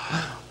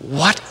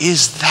 What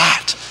is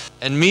that?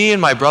 And me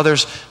and my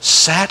brothers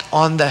sat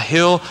on the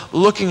hill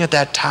looking at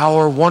that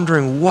tower,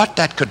 wondering what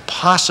that could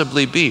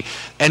possibly be.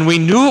 And we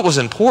knew it was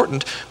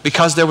important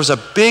because there was a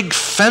big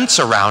fence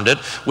around it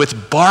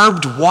with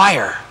barbed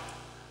wire.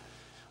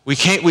 We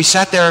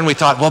sat there and we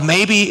thought, well,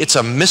 maybe it's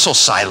a missile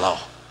silo,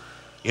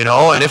 you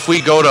know, and if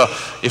we go to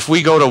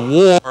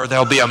war,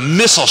 there'll be a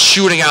missile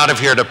shooting out of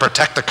here to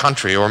protect the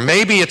country. Or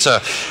maybe it's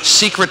a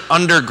secret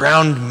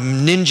underground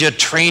ninja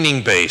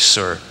training base,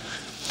 or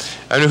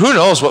I mean, who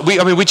knows what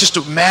we just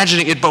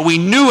imagining it, but we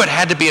knew it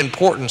had to be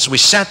important. So we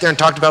sat there and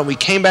talked about it. We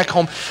came back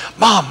home.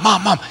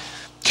 Mom,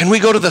 can we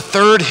go to the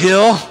third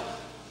hill?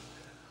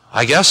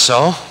 I guess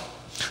so.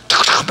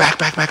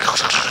 Back.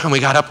 And we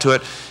got up to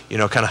it, you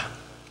know, kind of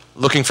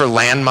looking for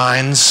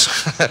landmines,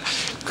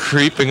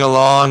 creeping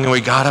along, and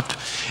we got up,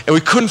 and we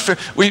couldn't,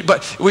 we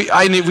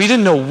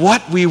didn't know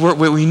what we were,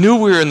 we knew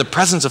we were in the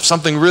presence of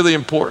something really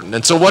important.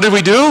 And so what did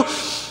we do?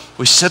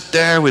 We sit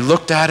there, we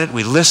looked at it,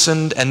 we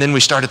listened, and then we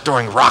started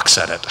throwing rocks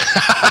at it.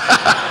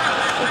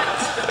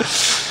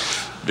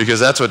 Because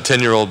that's what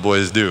 10-year-old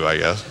boys do, I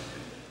guess.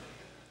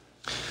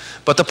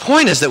 But the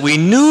point is that we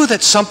knew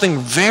that something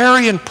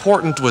very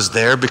important was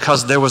there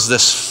because there was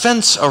this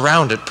fence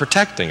around it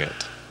protecting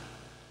it.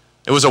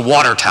 It was a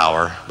water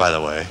tower, by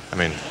the way.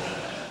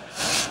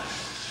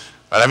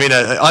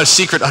 A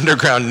secret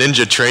underground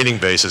ninja training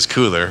base is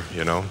cooler,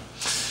 you know.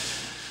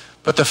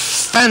 But the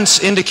fence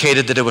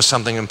indicated that it was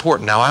something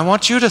important. Now, I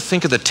want you to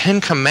think of the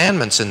 10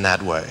 Commandments in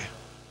that way.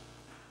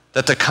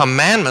 That the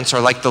commandments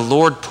are like the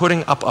Lord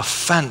putting up a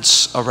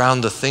fence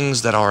around the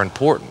things that are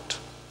important.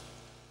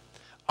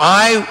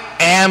 I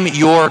am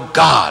your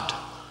God.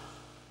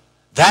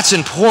 That's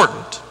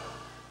important.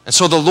 And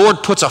so the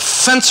Lord puts a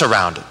fence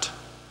around it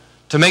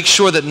to make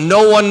sure that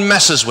no one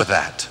messes with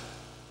that.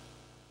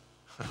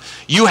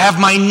 You have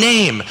my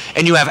name,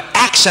 and you have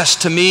access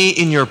to me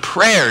in your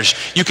prayers.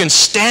 You can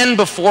stand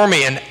before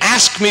me and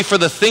ask me for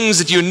the things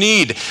that you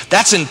need.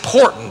 That's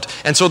important.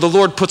 And so the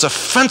Lord puts a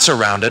fence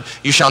around it.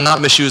 You shall not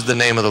misuse the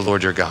name of the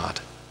Lord your God.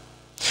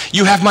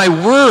 You have my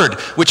word,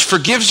 which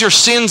forgives your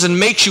sins and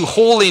makes you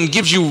holy and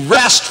gives you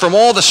rest from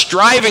all the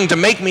striving to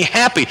make me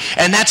happy.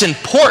 And that's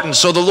important.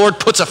 So the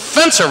Lord puts a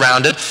fence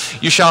around it.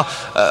 You shall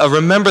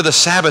remember the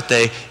Sabbath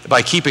day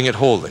by keeping it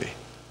holy.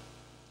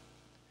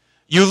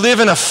 You live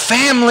in a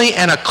family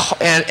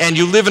and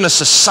you live in a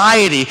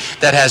society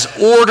that has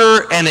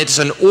order, and it's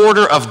an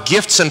order of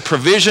gifts and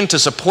provision to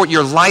support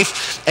your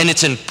life, and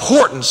it's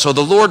important. So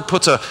the Lord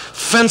puts a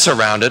fence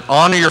around it.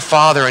 Honor your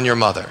father and your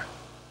mother.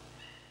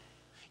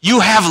 You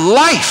have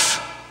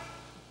life,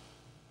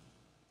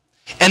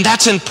 and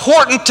that's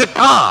important to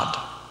God.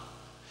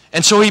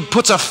 And so he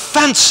puts a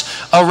fence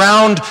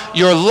around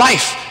your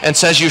life and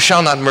says you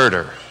shall not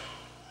murder.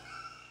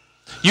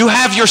 You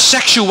have your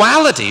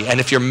sexuality, and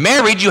if you're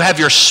married, you have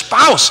your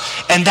spouse,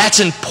 and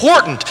that's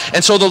important.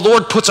 And so the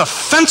Lord puts a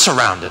fence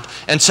around it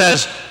and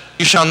says,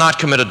 you shall not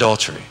commit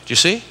adultery. Do you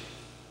see?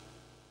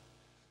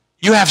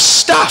 You have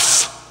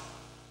stuff,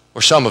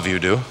 or some of you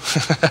do.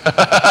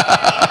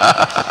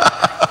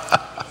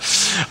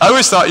 I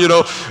always thought, you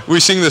know, we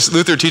sing this,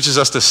 Luther teaches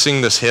us to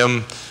sing this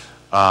hymn,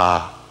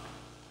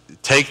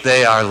 take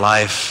they our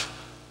life,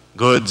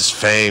 goods,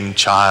 fame,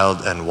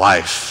 child, and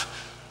wife.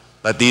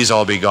 Let these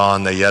all be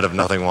gone, they yet of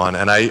nothing won.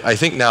 And I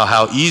think now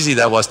how easy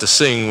that was to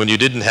sing when I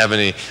didn't have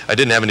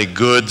any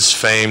goods,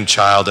 fame,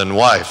 child, and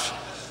wife.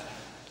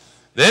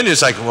 Then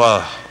it's like,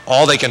 well,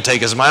 all they can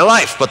take is my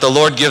life. But the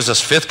Lord gives us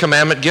 5th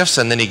commandment gifts,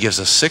 and then he gives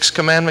us 6th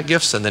commandment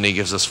gifts, and then he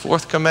gives us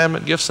 4th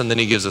commandment gifts, and then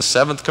he gives us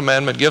 7th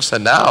commandment gifts,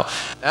 and now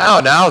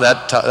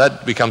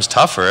that becomes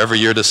tougher every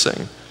year to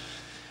sing.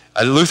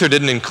 Luther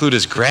didn't include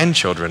his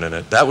grandchildren in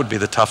it. That would be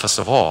the toughest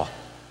of all.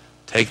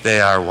 Take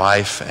they our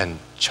wife and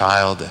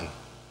child and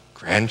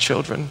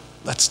grandchildren,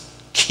 let's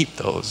keep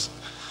those.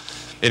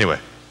 Anyway,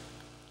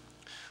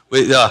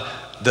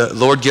 the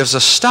Lord gives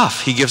us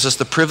stuff. He gives us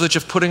the privilege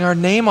of putting our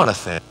name on a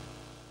thing,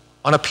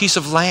 on a piece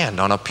of land,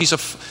 on a piece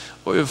of,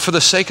 for the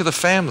sake of the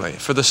family,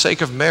 for the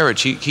sake of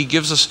marriage. He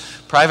gives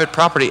us private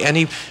property, and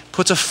he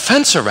puts a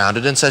fence around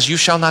it and says, you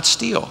shall not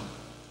steal.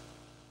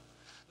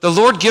 The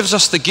Lord gives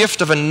us the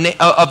gift of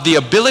the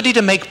ability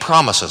to make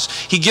promises.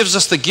 He gives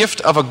us the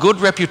gift of a good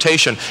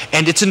reputation,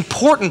 and it's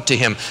important to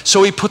him.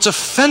 So he puts a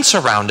fence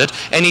around it,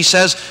 and he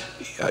says,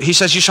 you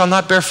shall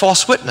not bear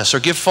false witness or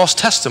give false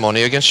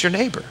testimony against your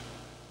neighbor.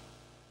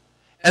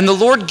 And the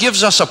Lord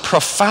gives us a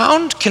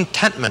profound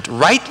contentment,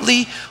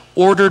 rightly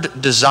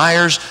ordered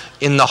desires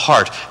in the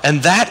heart,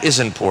 and that is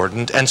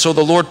important. And so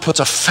the Lord puts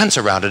a fence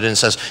around it and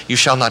says, you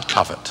shall not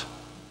covet.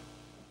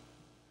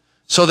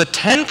 So the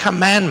 10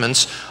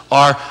 Commandments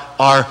are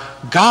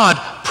God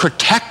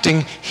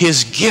protecting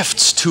his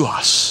gifts to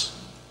us.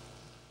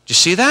 Do you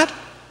see that?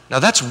 Now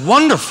that's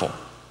wonderful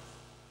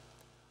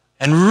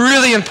and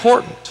really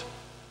important.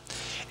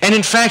 And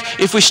in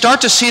fact, if we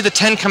start to see the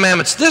 10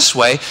 Commandments this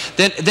way,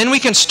 then we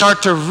can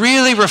start to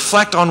really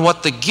reflect on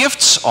what the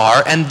gifts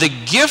are, and the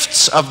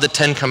gifts of the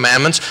 10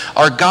 Commandments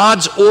are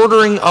God's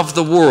ordering of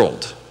the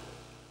world.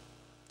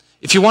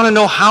 If you want to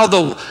know how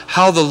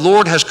the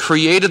Lord has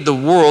created the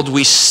world,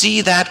 we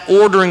see that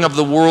ordering of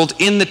the world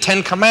in the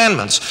Ten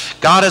Commandments.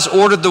 God has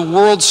ordered the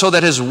world so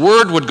that his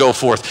word would go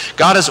forth.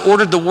 God has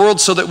ordered the world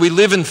so that we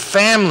live in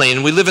family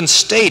and we live in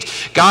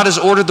state. God has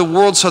ordered the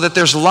world so that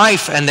there's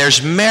life and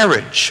there's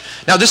marriage.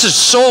 Now this is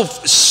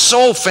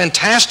so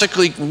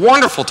fantastically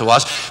wonderful to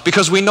us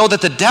because we know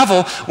that the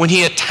devil, when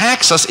he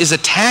attacks us, is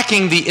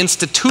attacking the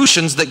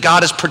institutions that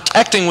God is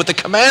protecting with the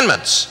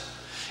commandments.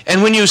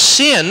 And when you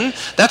sin,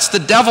 that's the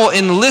devil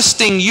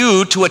enlisting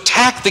you to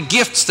attack the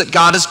gifts that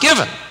God has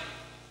given.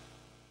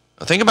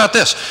 Now think about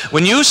this.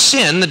 When you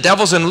sin, the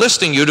devil's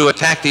enlisting you to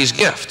attack these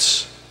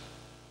gifts.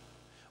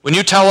 When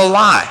you tell a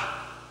lie,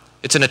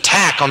 it's an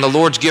attack on the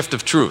Lord's gift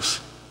of truth.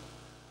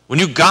 When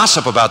you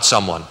gossip about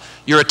someone,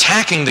 you're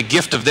attacking the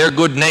gift of their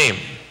good name.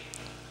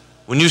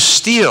 When you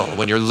steal,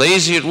 when you're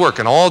lazy at work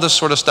and all this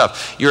sort of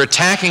stuff, you're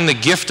attacking the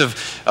gift of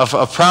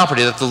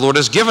property that the Lord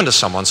has given to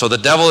someone. So the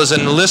devil is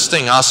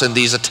enlisting us in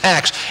these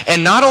attacks.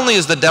 And not only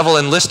is the devil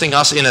enlisting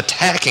us in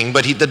attacking,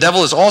 but the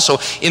devil is also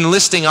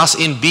enlisting us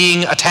in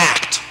being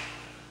attacked.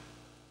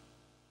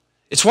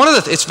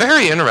 It's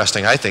very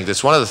interesting, I think.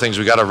 It's one of the things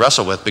we got to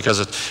wrestle with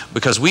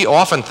because we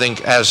often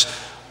think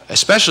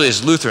especially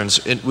as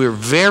Lutherans, we're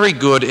very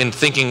good in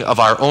thinking of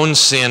our own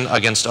sin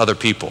against other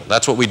people.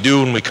 That's what we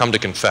do when we come to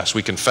confess.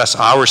 We confess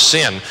our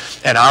sin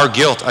and our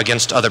guilt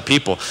against other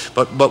people.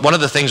 But one of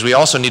the things we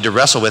also need to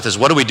wrestle with is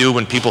what do we do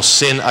when people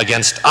sin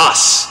against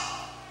us?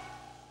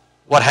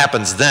 What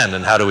happens then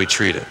and how do we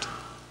treat it?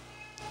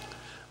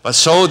 But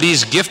so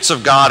these gifts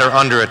of God are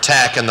under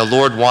attack and the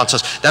Lord wants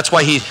us. That's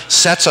why he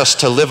sets us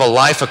to live a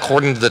life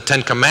according to the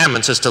Ten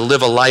Commandments, is to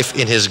live a life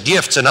in his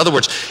gifts. In other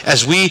words,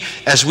 as we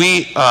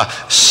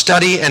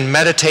study and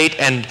meditate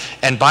and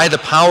by the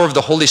power of the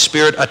Holy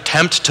Spirit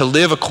attempt to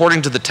live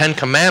according to the Ten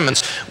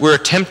Commandments, we're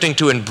attempting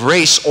to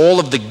embrace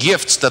all of the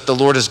gifts that the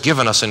Lord has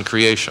given us in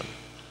creation.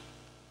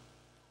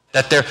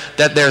 That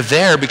they're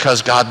there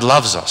because God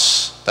loves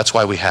us. That's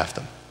why we have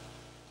them.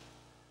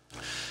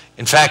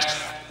 In fact,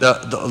 the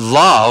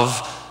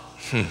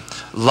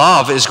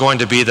love is going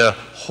to be the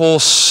whole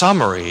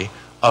summary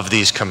of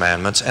these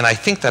commandments, and I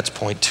think that's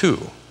point 2.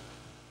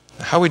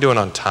 How are we doing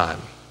on time?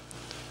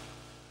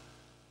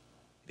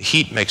 The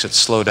heat makes it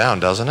slow down,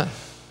 doesn't it?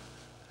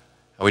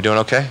 Are we doing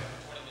okay?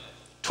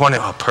 20.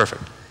 Oh,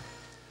 perfect.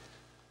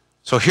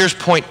 So here's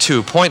point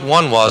 2. Point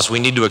 1 was we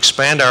need to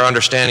expand our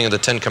understanding of the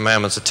Ten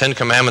Commandments. The Ten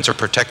Commandments are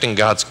protecting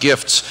God's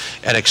gifts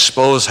and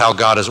expose how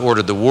God has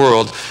ordered the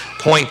world.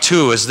 Point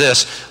 2 is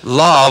this: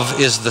 love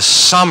is the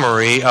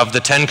summary of the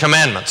Ten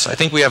Commandments. I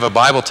think we have a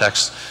Bible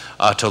text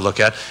to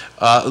look at.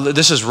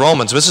 This is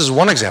Romans. This is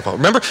one example.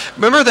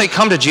 Remember they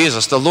come to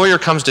Jesus. The lawyer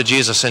comes to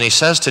Jesus and he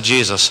says to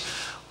Jesus,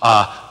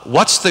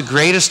 what's the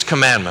greatest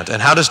commandment?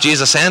 And how does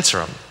Jesus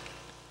answer him?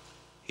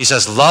 He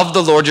says, love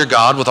the Lord your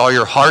God with all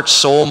your heart,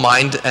 soul,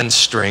 mind, and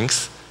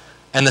strength.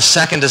 And the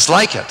second is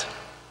like it.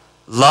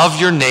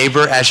 Love your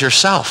neighbor as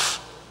yourself.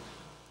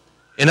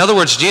 In other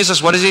words,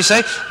 Jesus, what does he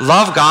say?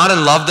 Love God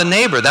and love the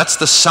neighbor. That's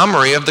the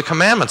summary of the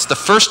commandments. The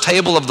first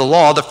table of the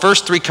law, the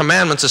first 3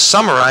 commandments is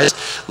summarized,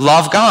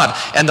 love God.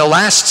 And the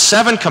last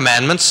 7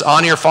 commandments,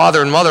 honor your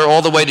father and mother,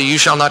 all the way to you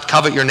shall not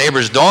covet your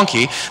neighbor's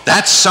donkey,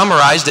 that's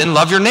summarized in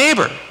love your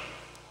neighbor.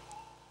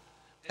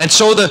 And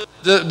so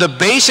the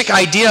basic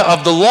idea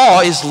of the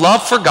law is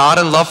love for God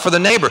and love for the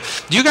neighbor.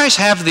 Do you guys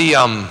have these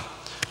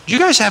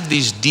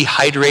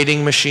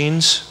dehydrating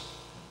machines?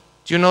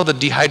 Do you know the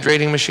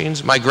dehydrating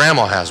machines? My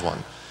grandma has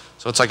one.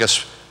 So it's like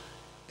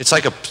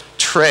a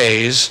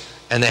trays,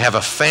 and they have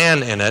a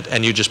fan in it,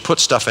 and you just put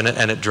stuff in it,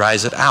 and it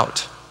dries it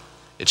out.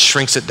 It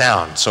shrinks it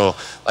down. So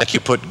like you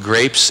put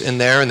grapes in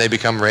there, and they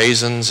become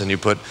raisins, and you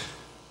put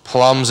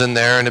plums in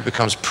there, and it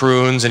becomes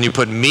prunes, and you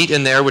put meat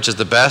in there, which is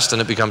the best,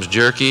 and it becomes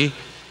jerky.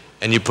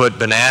 And you put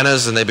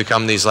bananas and they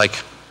become these like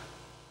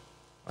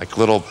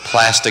little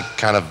plastic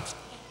kind of,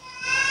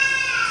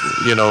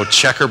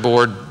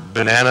 checkerboard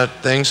banana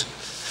things.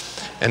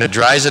 And it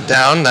dries it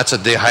down. That's a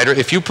dehydrator.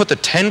 If you put the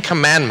 10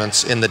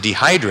 commandments in the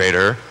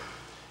dehydrator,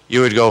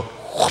 you would go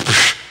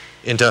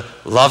into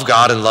love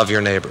God and love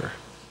your neighbor.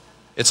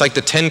 It's like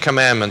the 10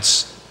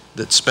 commandments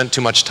that spent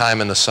too much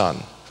time in the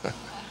sun.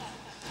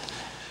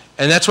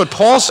 And that's what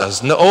Paul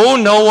says. Owe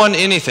no one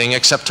anything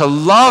except to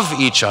love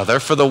each other,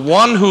 for the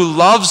one who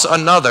loves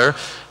another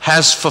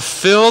has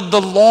fulfilled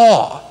the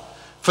law.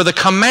 For the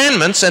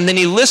commandments, and then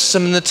he lists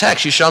them in the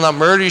text. You shall not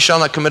murder, you shall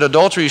not commit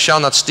adultery, you shall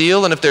not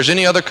steal. And if there's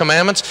any other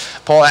commandments,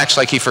 Paul acts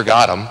like he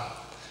forgot them.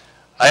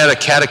 I had a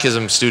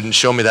catechism student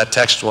show me that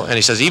text, and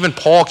he says, even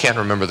Paul can't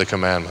remember the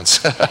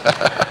commandments.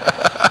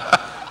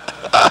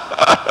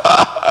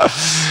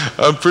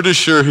 I'm pretty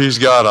sure he's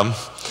got them.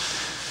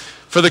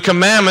 For the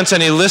commandments,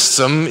 and he lists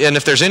them, and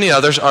if there's any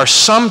others, are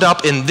summed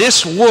up in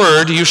this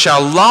word: you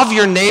shall love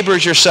your neighbor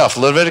as yourself.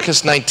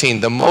 Leviticus 19,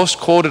 the most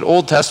quoted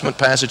Old Testament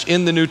passage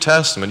in the New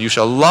Testament. You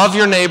shall love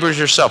your neighbor as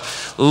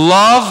yourself.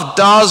 Love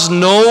does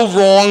no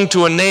wrong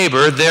to a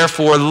neighbor,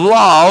 therefore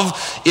love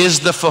is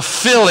the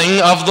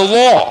fulfilling of the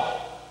law.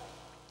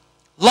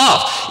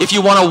 Love. If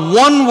you want a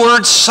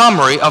one-word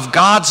summary of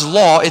God's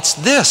law, it's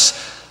this: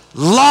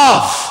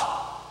 Love.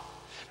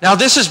 Now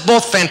this is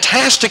both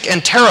fantastic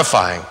and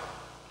terrifying.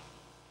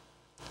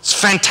 It's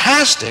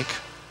fantastic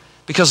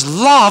because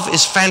love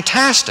is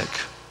fantastic.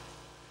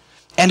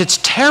 And it's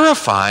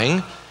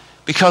terrifying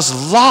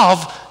because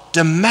love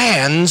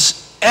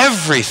demands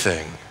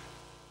everything.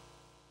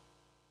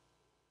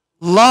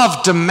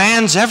 Love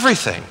demands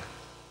everything.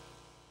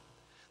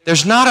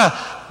 There's not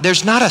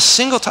a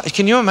single time.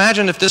 Can you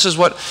imagine if this is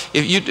what,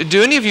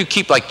 do any of you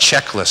keep like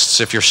checklists?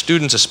 If you're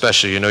students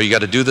especially, you got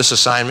to do this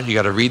assignment, you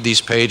got to read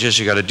these pages,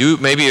 you got to do,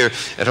 maybe you're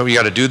at home, you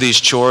got to do these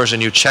chores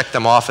and you check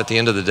them off at the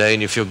end of the day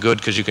and you feel good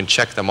because you can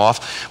check them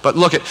off. But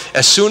look,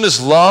 as soon as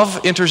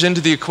love enters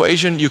into the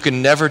equation, you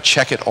can never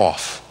check it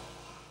off.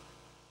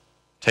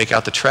 Take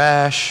out the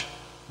trash,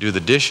 do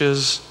the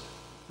dishes,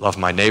 love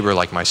my neighbor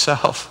like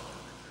myself.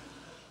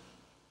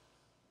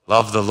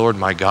 Love the Lord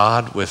my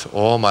God with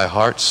all my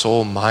heart,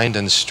 soul, mind,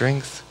 and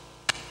strength.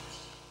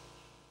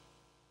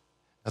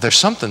 Now, there's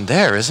something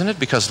there, isn't it?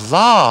 Because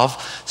love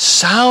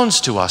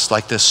sounds to us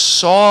like this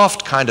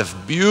soft, kind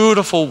of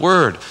beautiful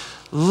word.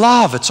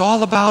 Love, it's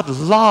all about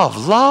love,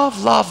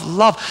 love, love,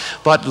 love.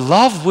 But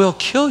love will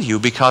kill you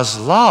because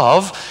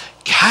love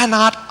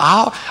cannot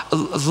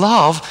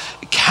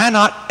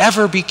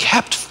ever be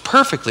kept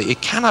perfectly.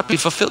 It cannot be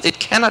fulfilled. It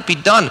cannot be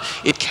done.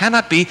 It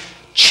cannot be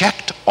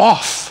checked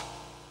off.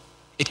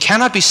 It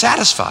cannot be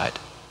satisfied.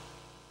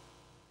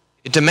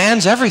 It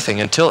demands everything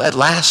until at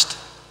last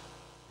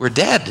we're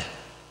dead.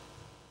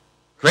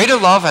 Greater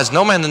love has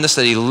no man than this,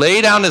 that he lay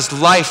down his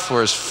life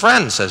for his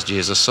friend, says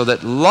Jesus, so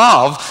that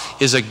love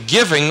is a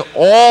giving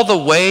all the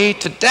way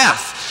to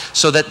death,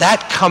 so that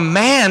that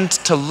command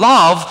to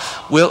love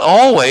will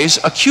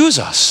always accuse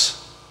us.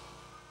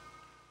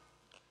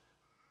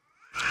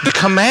 The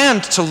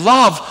command to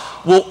love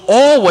will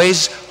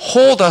always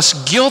hold us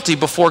guilty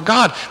before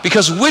God,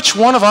 because which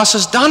one of us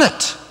has done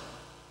it?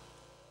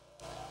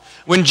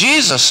 When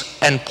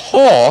Jesus and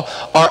Paul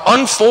are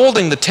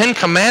unfolding the Ten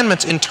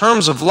Commandments in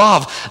terms of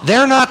love,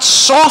 they're not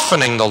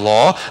softening the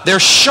law, they're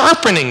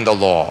sharpening the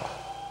law.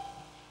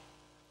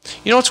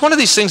 You know, it's one of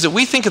these things that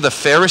we think of the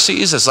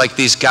Pharisees as like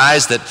these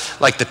guys that,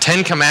 like the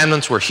Ten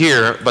Commandments were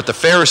here, but the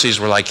Pharisees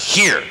were like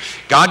here.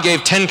 God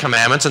gave 10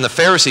 commandments and the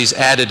Pharisees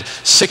added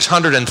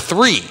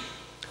 603.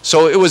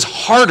 So it was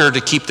harder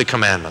to keep the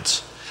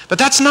commandments. But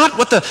that's not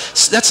what the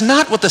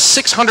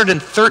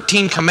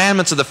 613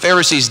 commandments of the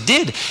Pharisees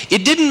did.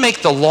 It didn't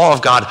make the law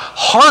of God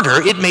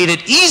harder, it made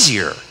it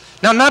easier.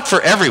 Now, not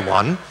for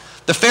everyone.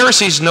 The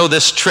Pharisees know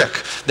this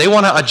trick. They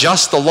want to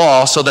adjust the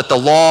law so that the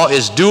law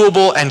is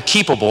doable and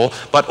keepable,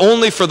 but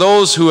only for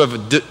those who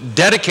have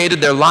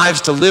dedicated their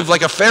lives to live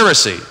like a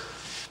Pharisee.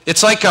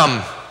 It's like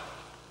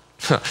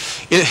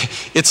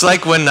it's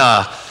like when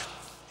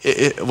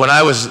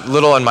I was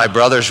little and my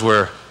brothers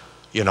were,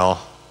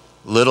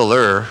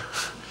 littler,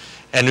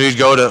 and we'd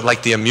go to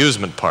like the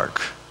amusement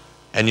park.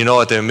 And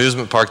at the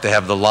amusement park they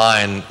have the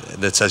line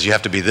that says you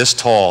have to be this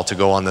tall to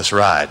go on this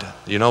ride.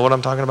 You know what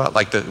I'm talking about?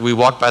 Like we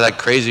walked by that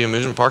crazy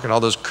amusement park and all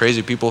those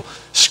crazy people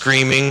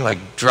screaming, like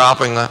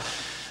dropping the...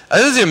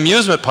 The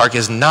amusement park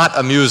is not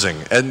amusing.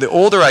 And the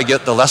older I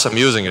get, the less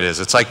amusing it is.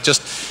 It's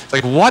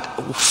like what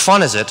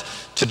fun is it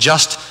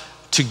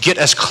to get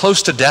as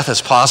close to death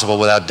as possible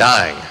without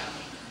dying?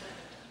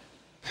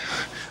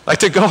 Like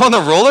to go on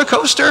the roller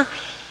coaster?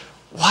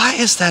 Why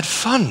is that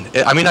fun?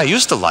 I mean, I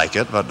used to like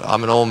it, but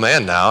I'm an old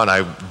man now, and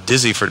I'm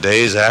dizzy for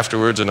days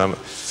afterwards,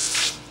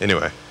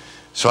 Anyway,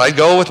 so I'd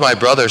go with my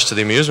brothers to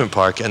the amusement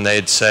park, and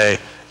they'd say,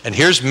 and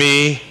here's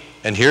me,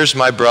 and here's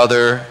my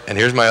brother, and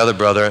here's my other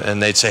brother,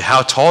 and they'd say,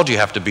 how tall do you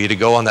have to be to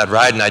go on that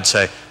ride? And I'd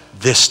say,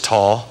 this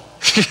tall.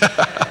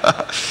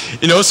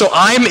 So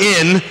I'm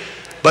in,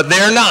 but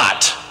they're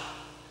not.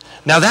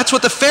 Now that's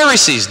what the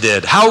Pharisees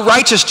did. How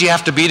righteous do you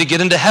have to be to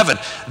get into heaven?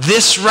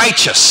 This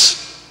righteous.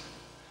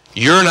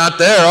 You're not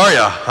there, are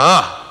you?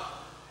 Huh?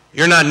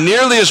 You're not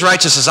nearly as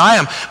righteous as I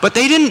am. But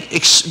they didn't,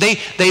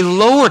 they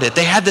lowered it.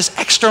 They had this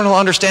external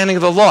understanding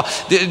of the law.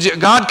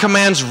 God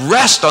commands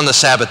rest on the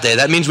Sabbath day.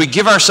 That means we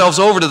give ourselves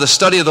over to the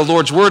study of the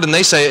Lord's word, and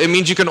they say it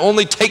means you can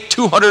only take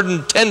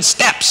 210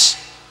 steps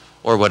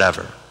or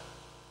whatever.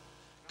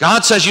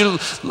 God says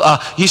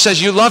he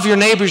says you love your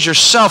neighbors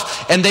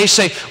yourself, and they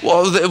say,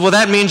 well,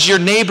 that means your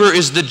neighbor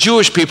is the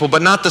Jewish people,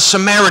 but not the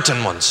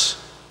Samaritan ones.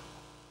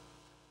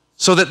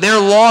 So that their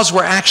laws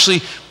were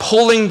actually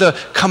pulling the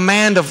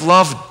command of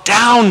love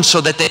down so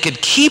that they could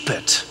keep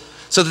it,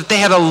 so that they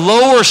had a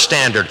lower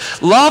standard.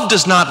 Love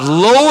does not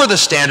lower the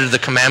standard of the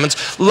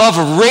commandments.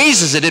 Love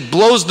raises it. It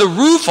blows the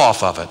roof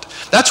off of it.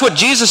 That's what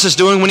Jesus is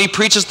doing when he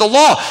preaches the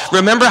law.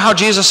 Remember how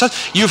Jesus said,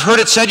 you've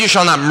heard it said you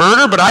shall not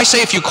murder, but I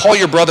say if you call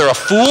your brother a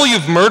fool,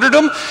 you've murdered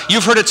him.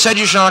 You've heard it said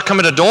you shall not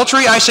commit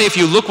adultery. I say if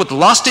you look with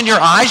lust in your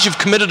eyes, you've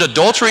committed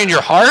adultery in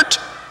your heart.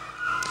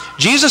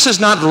 Jesus is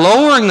not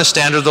lowering the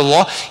standard of the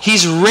law,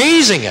 he's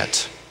raising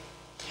it.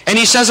 And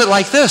he says it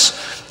like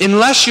this,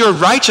 unless your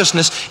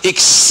righteousness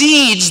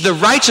exceeds the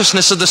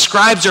righteousness of the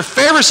scribes or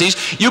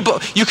Pharisees,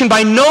 you can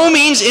by no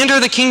means enter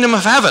the kingdom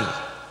of heaven.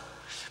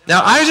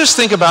 Now, I just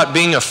think about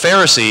being a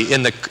Pharisee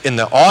in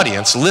the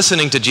audience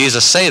listening to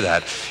Jesus say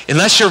that.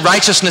 Unless your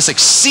righteousness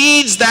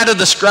exceeds that of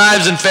the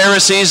scribes and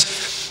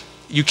Pharisees,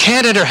 you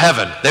can't enter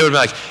heaven. They would be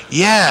like,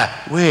 yeah,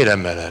 wait a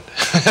minute.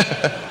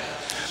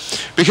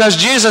 Because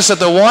Jesus,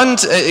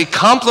 it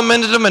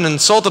complimented them and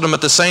insulted them at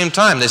the same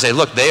time. They say,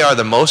 look, they are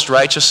the most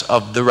righteous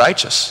of the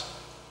righteous.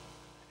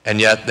 And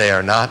yet they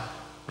are not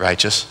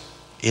righteous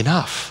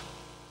enough.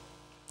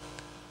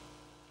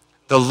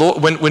 The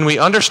Lord, when we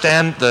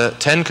understand the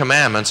Ten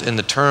Commandments in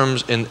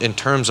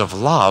terms of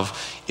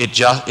love,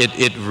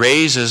 it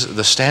raises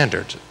the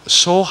standard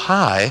so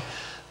high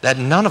that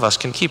none of us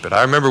can keep it.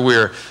 I remember we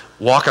were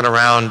walking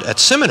around at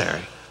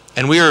seminary,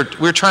 and we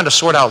were trying to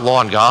sort out law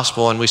and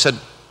gospel, and we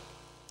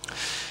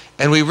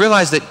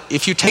realized that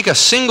if you take a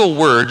single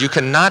word, you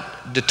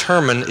cannot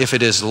determine if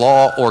it is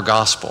law or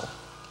gospel.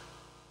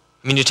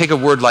 I mean, you take a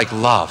word like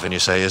love, and you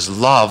say, is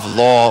love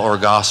law or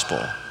gospel?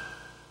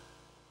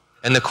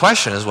 And the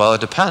question is, well,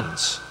 it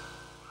depends.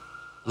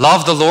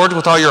 Love the Lord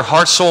with all your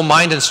heart, soul,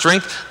 mind, and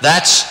strength,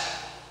 that's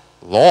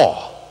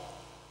law.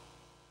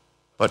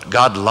 But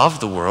God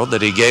loved the world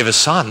that he gave his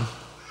son.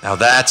 Now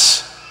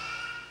that's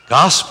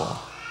gospel.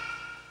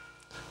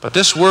 But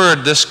this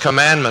word, this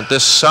commandment,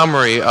 this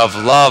summary of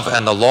love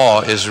and the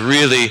law is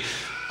really,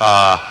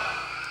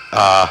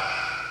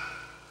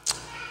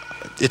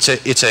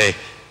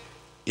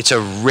 it's a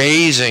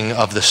raising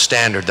of the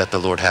standard that the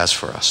Lord has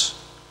for us.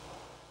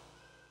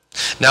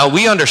 Now,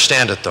 we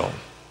understand it, though.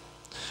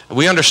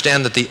 We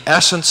understand that the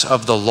essence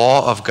of the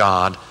law of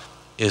God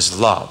is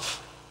love.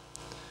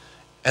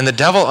 And the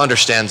devil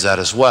understands that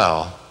as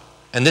well.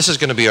 And this is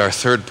going to be our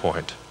third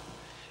point.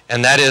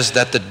 And that is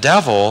that the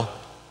devil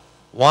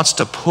wants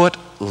to put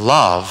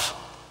love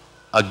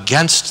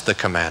against the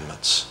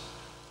commandments.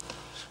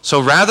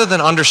 So rather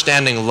than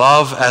understanding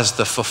love as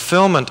the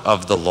fulfillment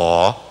of the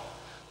law,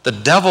 the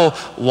devil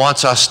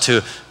wants us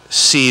to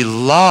see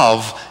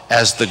love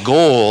as the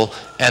goal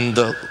and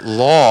the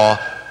law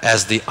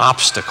as the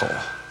obstacle.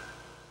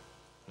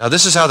 Now,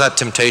 this is how that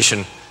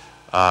temptation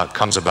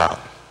comes about.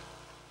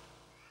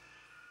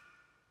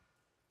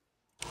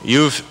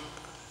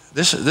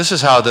 This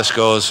is how this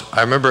goes.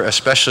 I remember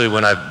especially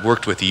when I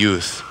worked with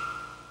youth.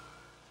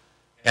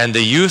 And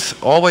the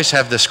youth always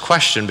have this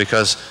question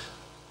because,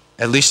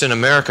 at least in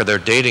America, they're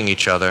dating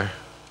each other.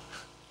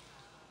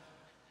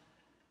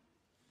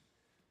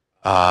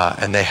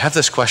 And they have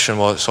this question,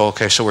 well, so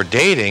we're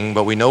dating,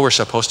 but we know we're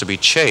supposed to be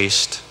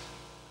chaste.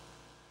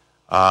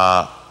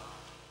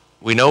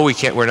 We know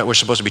we're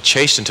supposed to be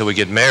chaste until we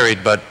get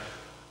married, but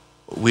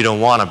we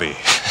don't want to be.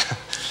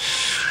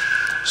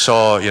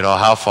 So,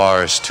 how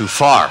far is too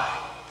far?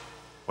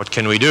 What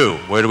can we do?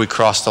 Where do we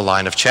cross the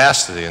line of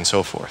chastity and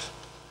so forth?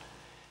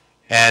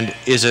 And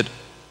is it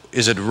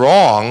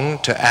wrong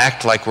to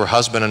act like we're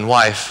husband and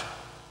wife?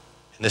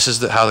 And this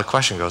is how the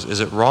question goes. Is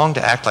it wrong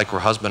to act like we're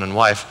husband and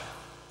wife?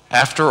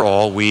 After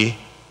all, we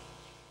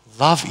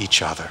love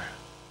each other.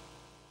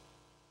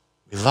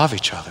 We love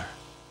each other.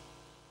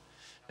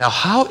 Now,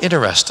 how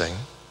interesting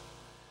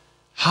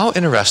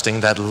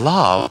that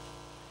love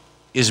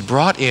is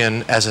brought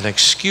in as an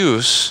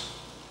excuse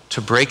to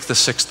break the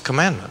sixth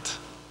commandment.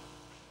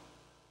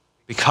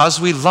 Because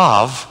we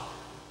love,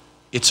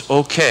 it's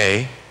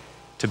okay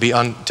to be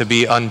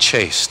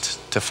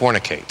unchaste, to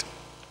fornicate.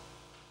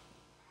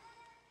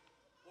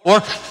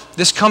 Or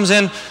this comes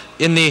in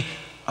the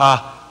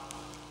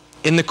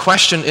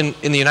question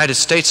in the United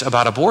States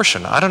about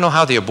abortion. I don't know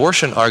how the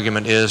abortion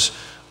argument is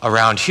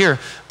around here,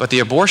 but the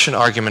abortion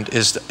argument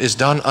is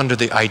done under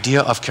the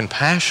idea of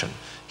compassion.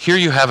 Here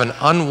you have an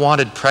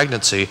unwanted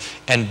pregnancy,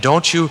 and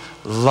don't you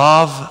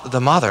love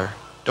the mother?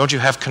 Don't you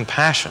have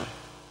compassion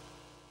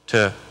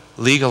to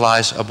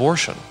legalize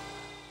abortion?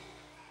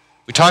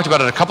 We talked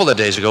about it a couple of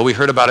days ago. We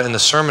heard about it in the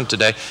sermon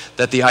today,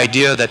 that the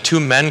idea that two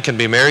men can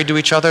be married to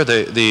each other,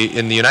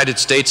 in the United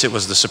States it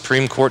was the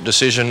Supreme Court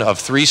decision of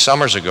 3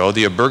 summers ago,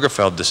 the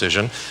Obergefell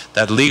decision,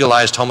 that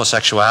legalized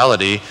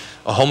homosexuality,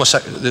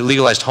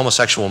 legalized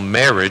homosexual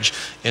marriage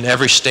in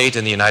every state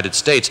in the United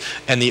States.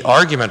 And the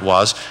argument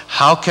was,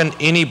 how can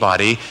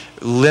anybody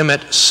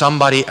limit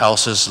somebody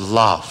else's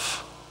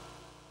love?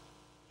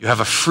 You have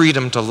a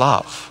freedom to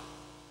love.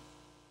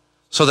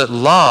 So that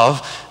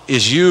love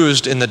is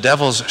used in the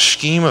devil's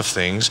scheme of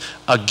things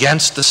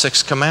against the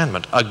sixth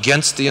commandment,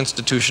 against the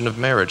institution of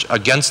marriage,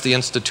 against the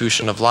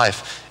institution of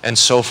life, and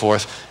so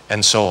forth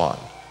and so on.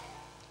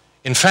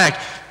 In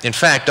fact,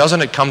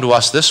 doesn't it come to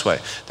us this way,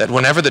 that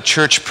whenever the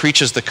church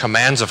preaches the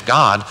commands of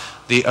God,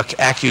 the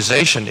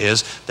accusation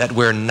is that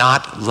we're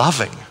not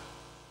loving,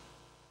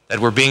 that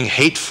we're being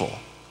hateful,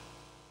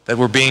 that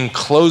we're being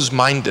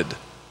closed-minded,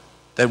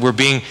 that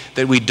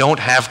we don't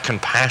have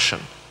compassion.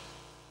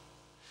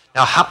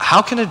 Now,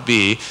 how can it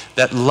be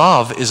that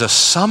love is a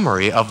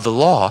summary of the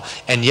law,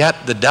 and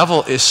yet the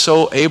devil is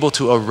so able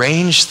to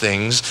arrange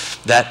things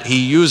that he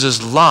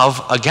uses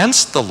love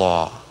against the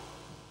law?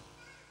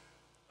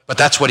 But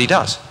that's what he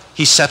does.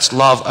 He sets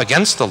love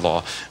against the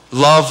law.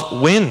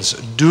 Love wins.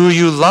 Do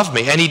you love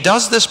me? And he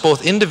does this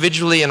both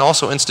individually and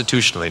also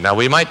institutionally. Now,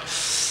 we might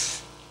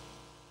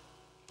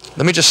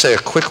Let me just say a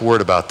quick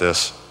word about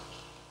this,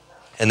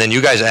 and then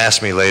you guys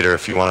ask me later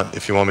if you want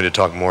me to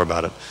talk more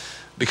about it.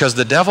 Because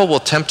the devil will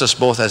tempt us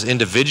both as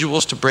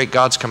individuals to break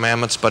God's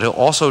commandments, but he'll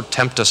also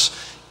tempt us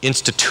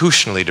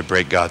institutionally to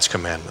break God's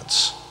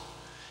commandments.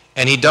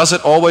 And he does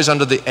it always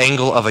under the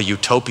angle of a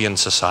utopian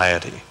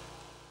society.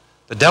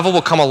 The devil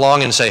will come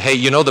along and say, hey,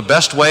 you know the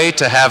best way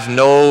to have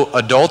no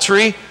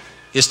adultery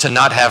is to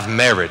not have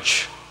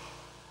marriage.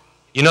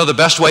 You know the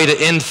best way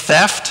to end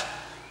theft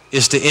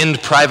is to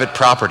end private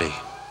property.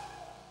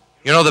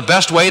 You know the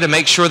best way to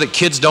make sure that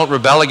kids don't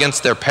rebel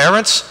against their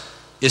parents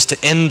is to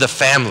end the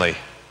family.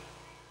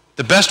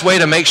 The best way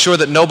to make sure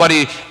that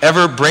nobody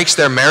ever breaks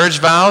their marriage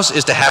vows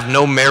is to have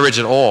no marriage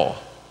at all.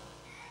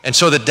 And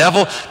so the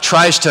devil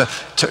tries to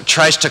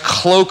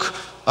cloak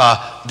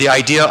the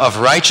idea of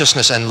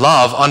righteousness and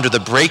love under the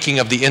breaking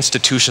of the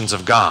institutions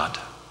of God.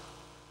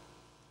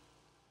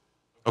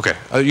 Okay,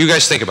 you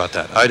guys think about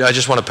that. I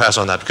just want to pass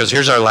on that because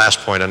here's our last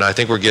point, and I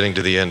think we're getting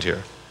to the end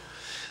here.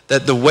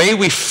 That the way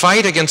we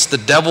fight against the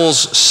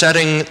devil's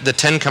setting the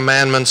Ten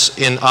Commandments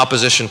in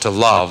opposition to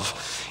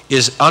love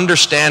is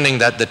understanding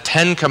that the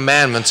Ten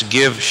Commandments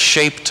give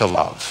shape to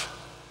love.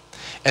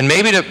 And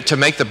maybe to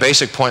make the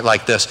basic point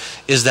like this,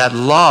 is that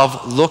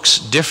love looks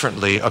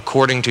differently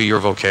according to your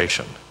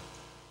vocation.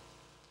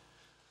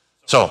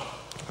 So,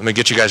 let me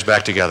get you guys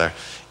back together.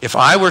 If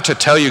I were to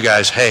tell you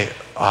guys, hey,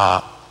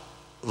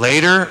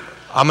 later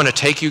I'm going to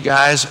take you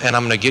guys and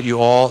I'm going to get you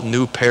all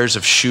new pairs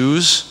of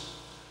shoes,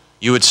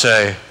 you would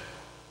say,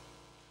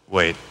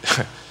 wait,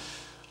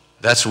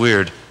 that's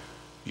weird.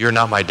 You're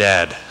not my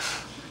dad.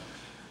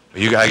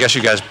 I guess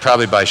you guys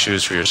probably buy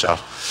shoes for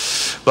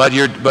yourself. But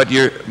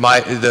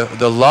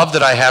the love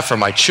that I have for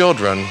my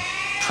children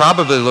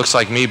probably looks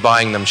like me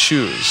buying them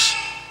shoes.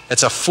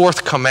 It's a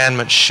fourth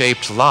commandment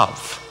shaped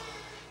love.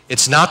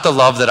 It's not the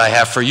love that I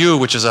have for you,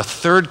 which is a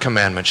third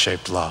commandment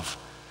shaped love.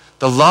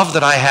 The love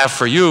that I have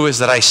for you is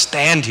that I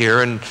stand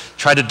here and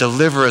try to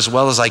deliver as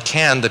well as I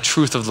can the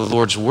truth of the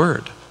Lord's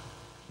word.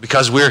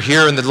 Because we're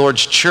here in the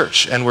Lord's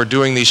church and we're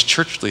doing these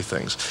churchly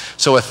things.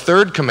 So a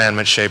third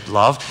commandment shaped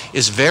love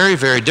is very,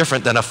 very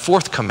different than a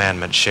fourth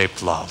commandment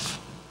shaped love.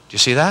 Do you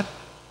see that?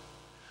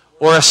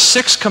 Or a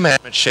sixth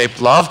commandment shaped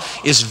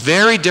love is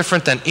very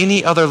different than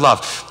any other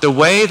love. The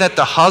way that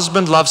the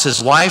husband loves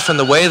his wife and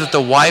the way that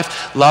the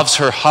wife loves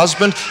her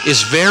husband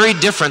is very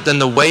different than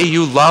the way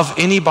you love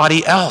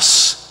anybody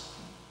else.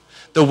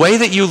 The way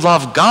that you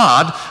love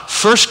God,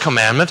 first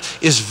commandment,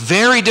 is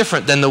very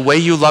different than the way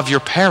you love your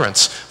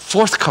parents,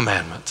 fourth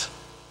commandment.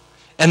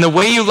 And the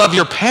way you love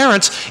your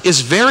parents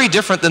is very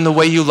different than the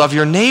way you love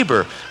your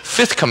neighbor,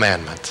 fifth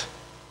commandment.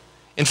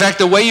 In fact,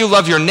 the way you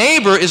love your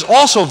neighbor is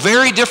also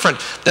very different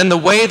than the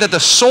way that the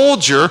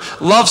soldier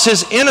loves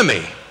his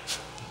enemy.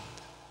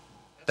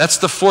 That's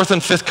the fourth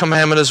and fifth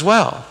commandment as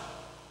well.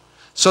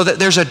 So that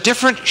there's a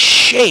different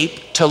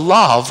shape to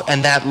love,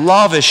 and that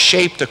love is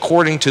shaped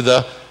according to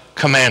the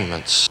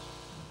commandments.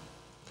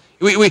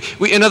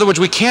 In other words,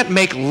 we can't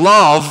make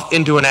love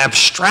into an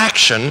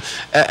abstraction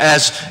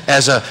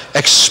as an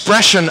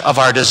expression of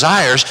our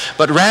desires,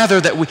 but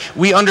rather that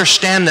we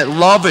understand that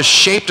love is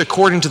shaped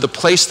according to the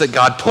place that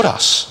God put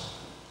us.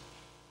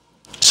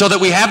 So that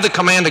we have the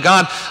command of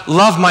God,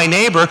 love my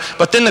neighbor,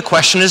 but then the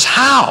question is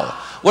how?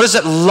 What does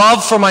that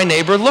love for my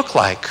neighbor look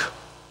like?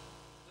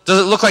 Does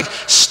it look like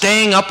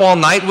staying up all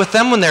night with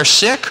them when they're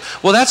sick?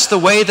 Well, that's the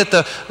way that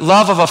the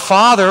love of a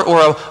father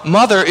or a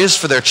mother is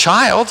for their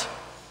child.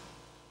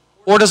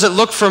 Or does it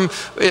look for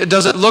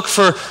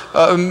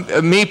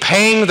me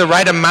paying the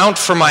right amount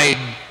for my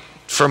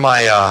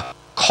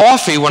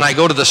coffee when I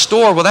go to the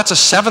store? Well, that's a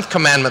seventh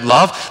commandment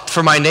love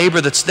for my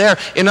neighbor that's there.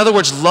 In other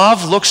words,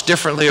 love looks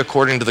differently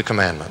according to the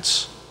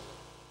commandments.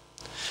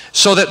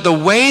 So that the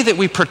way that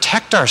we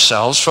protect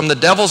ourselves from the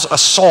devil's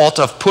assault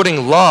of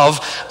putting love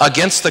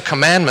against the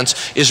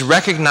commandments is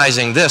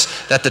recognizing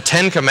this, that the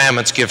Ten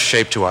Commandments give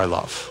shape to our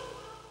love.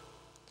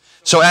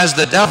 So as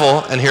the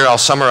devil, and here I'll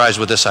summarize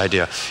with this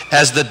idea,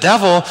 as the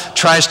devil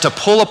tries to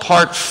pull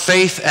apart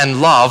faith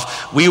and love,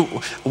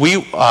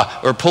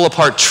 or pull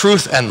apart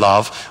truth and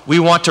love, we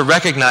want to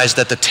recognize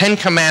that the Ten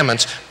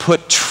Commandments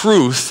put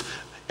truth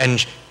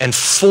and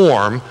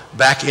form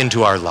back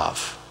into our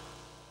love.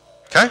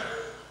 Okay?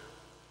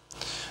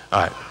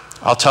 All right,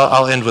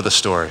 I'll end with a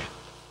story.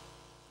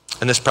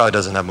 And this probably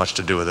doesn't have much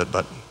to do with it,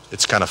 but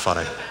it's kind of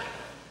funny.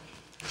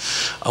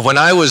 When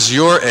I was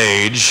your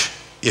age,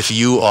 if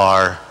you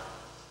are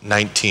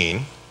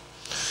 19,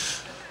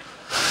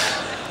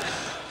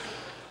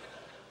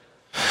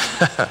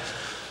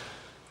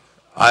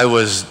 I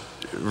was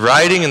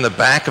riding in the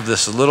back of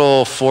this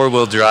little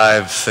four-wheel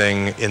drive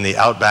thing in the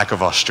outback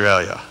of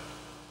Australia.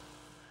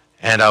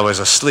 And I was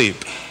asleep.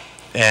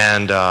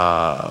 And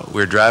we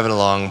were driving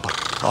along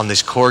on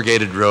these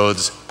corrugated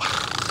roads,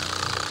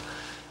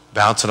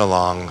 bouncing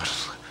along.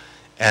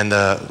 And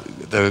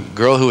the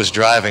girl who was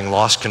driving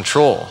lost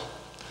control.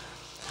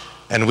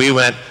 And we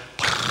went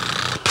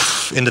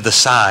into the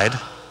side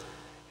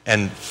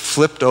and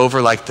flipped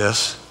over like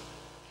this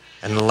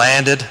and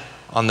landed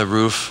on the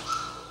roof,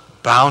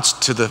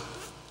 bounced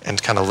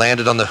and kind of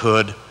landed on the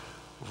hood,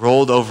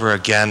 rolled over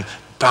again,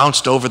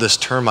 bounced over this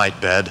termite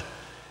bed,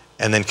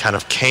 and then kind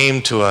of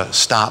came to a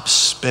stop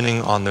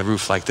spinning on the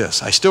roof like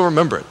this. I still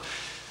remember it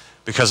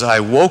because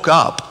I woke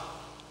up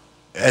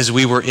as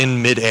we were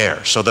in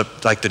midair, so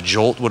that like the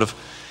jolt would have,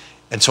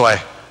 and so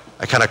I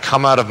kind of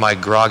come out of my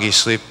groggy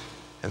sleep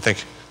and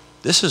think,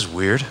 this is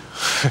weird.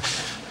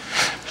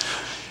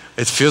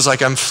 It feels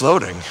like I'm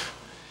floating.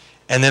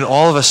 And then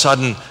all of a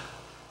sudden,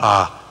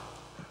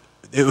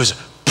 it was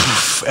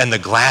poof, and the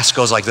glass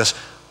goes like this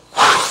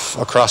whoosh,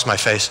 across my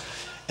face,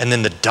 and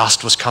then the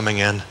dust was coming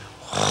in,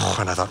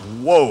 and I thought,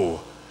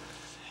 whoa.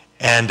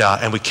 And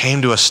we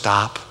came to a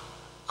stop.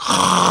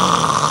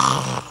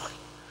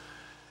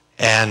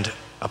 And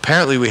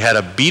apparently we had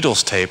a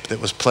Beatles tape that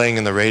was playing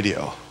in the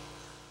radio.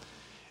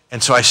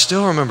 And so I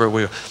still remember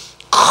we were,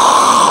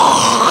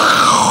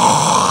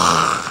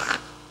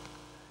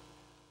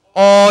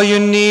 all you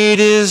need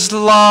is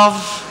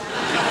love.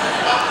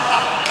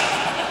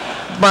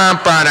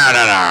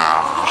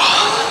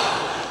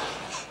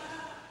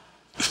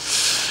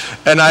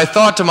 And I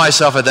thought to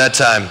myself at that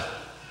time,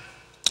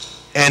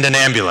 and an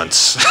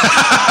ambulance.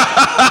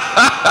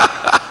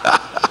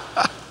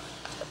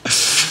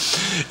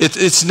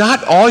 It's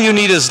not all you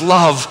need is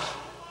love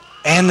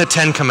and the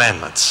 10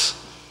 Commandments.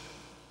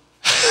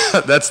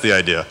 That's the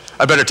idea.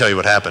 I better tell you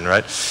what happened,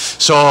 right?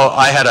 So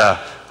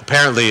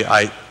apparently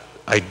I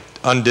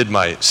undid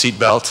my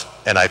seatbelt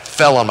and I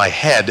fell on my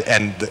head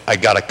and I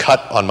got a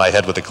cut on my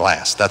head with a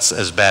glass. That's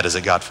as bad as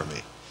it got for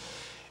me.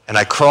 And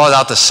I crawled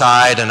out the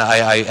side and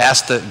I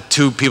asked the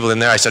 2 people in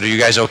there, I said, are you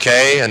guys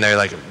okay? And they're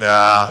like,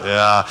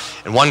 yeah.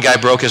 And one guy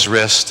broke his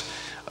wrist.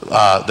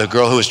 The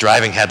girl who was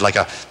driving had like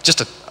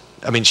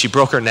she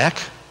broke her neck,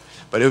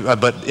 but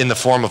in the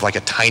form of like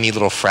a tiny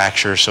little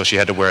fracture, so she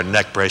had to wear a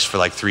neck brace for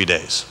like 3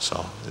 days.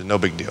 So no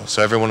big deal.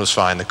 So everyone was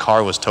fine. The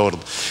car was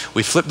totaled.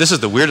 We flipped. This is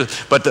the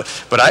weirdest. But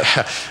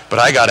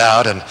I got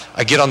out and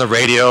I get on the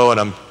radio and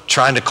I'm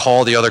trying to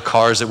call the other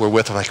cars that were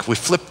with. I'm like, we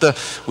flipped the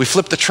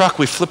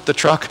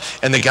truck.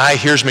 And the guy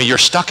hears me. You're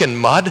stuck in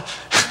mud.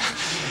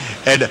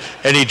 and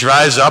he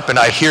drives up and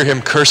I hear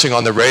him cursing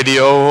on the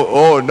radio.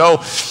 Oh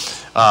no,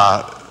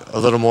 a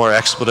little more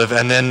expletive.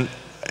 And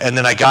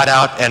then I got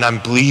out and I'm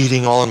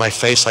bleeding all in my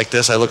face like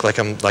this. I look like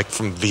I'm like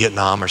from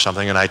Vietnam or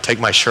something. And I take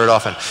my shirt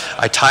off and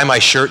I tie my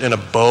shirt in a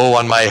bow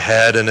on my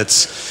head. And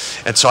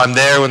so I'm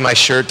there with my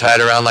shirt tied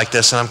around like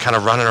this and I'm kind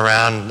of running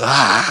around.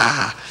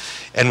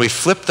 And we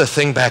flipped the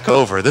thing back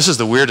over. This is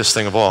the weirdest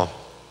thing of all.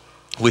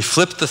 We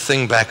flipped the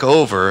thing back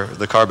over,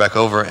 the car back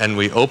over, and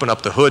we open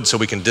up the hood so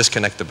we can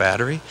disconnect the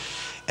battery.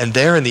 And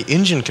there in the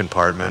engine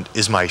compartment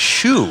is my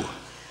shoe.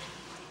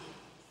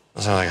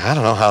 So I'm like, I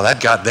don't know how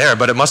that got there,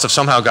 but it must have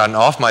somehow gotten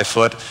off my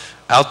foot,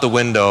 out the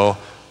window,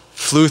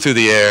 flew through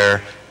the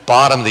air,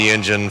 bottomed the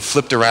engine,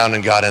 flipped around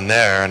and got in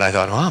there. And I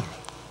thought, well, I'm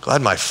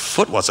glad my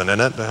foot wasn't in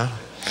it.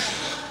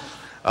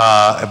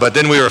 But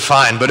then we were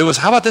fine. But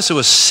how about this? It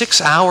was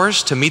 6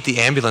 hours to meet the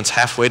ambulance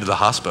halfway to the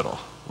hospital.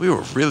 We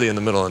were really in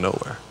the middle of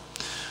nowhere.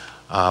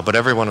 But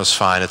everyone was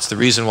fine. It's the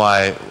reason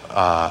why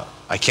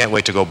I can't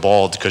wait to go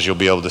bald, because you'll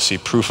be able to see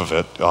proof of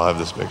it. I'll have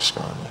this big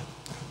scar on it.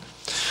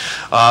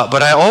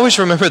 But I always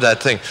remember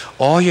that thing.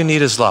 All you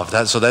need is love.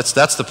 That's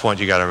the point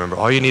you got to remember.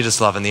 All you need is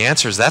love. And the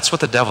answer is, that's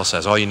what the devil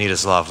says. All you need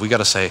is love. We got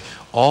to say,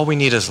 all we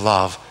need is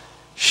love,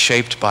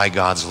 shaped by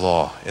God's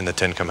law in the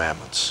 10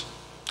 Commandments.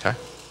 Okay?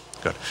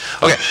 Good.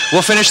 Okay,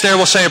 we'll finish there.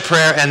 We'll say a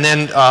prayer, and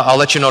then I'll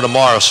let you know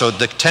tomorrow. So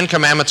the 10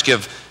 Commandments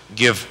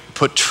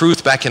put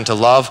truth back into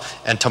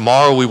love, and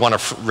tomorrow we want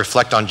to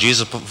reflect on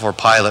Jesus before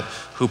Pilate,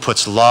 who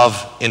puts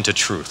love into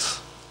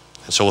truth.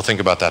 And so we'll think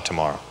about that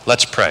tomorrow.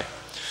 Let's pray.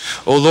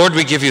 Oh Lord,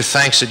 we give you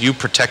thanks that you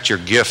protect your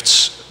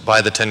gifts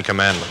by the 10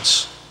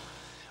 Commandments.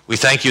 We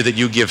thank you that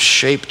you give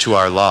shape to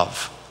our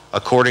love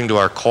according to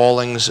our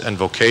callings and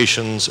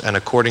vocations and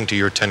according to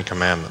your 10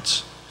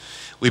 Commandments.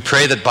 We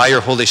pray that by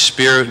your Holy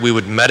Spirit we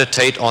would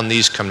meditate on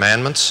these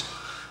commandments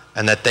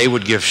and that they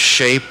would give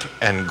shape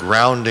and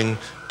grounding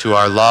to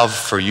our love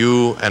for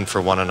you and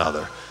for one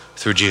another.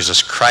 Through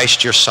Jesus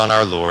Christ, your Son,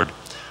 our Lord.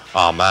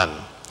 Amen.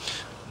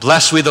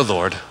 Bless we the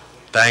Lord.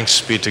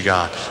 Thanks be to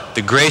God.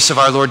 The grace of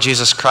our Lord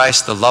Jesus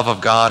Christ, the love of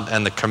God,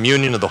 and the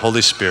communion of the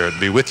Holy Spirit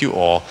be with you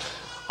all.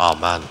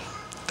 Amen.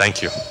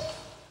 Thank you.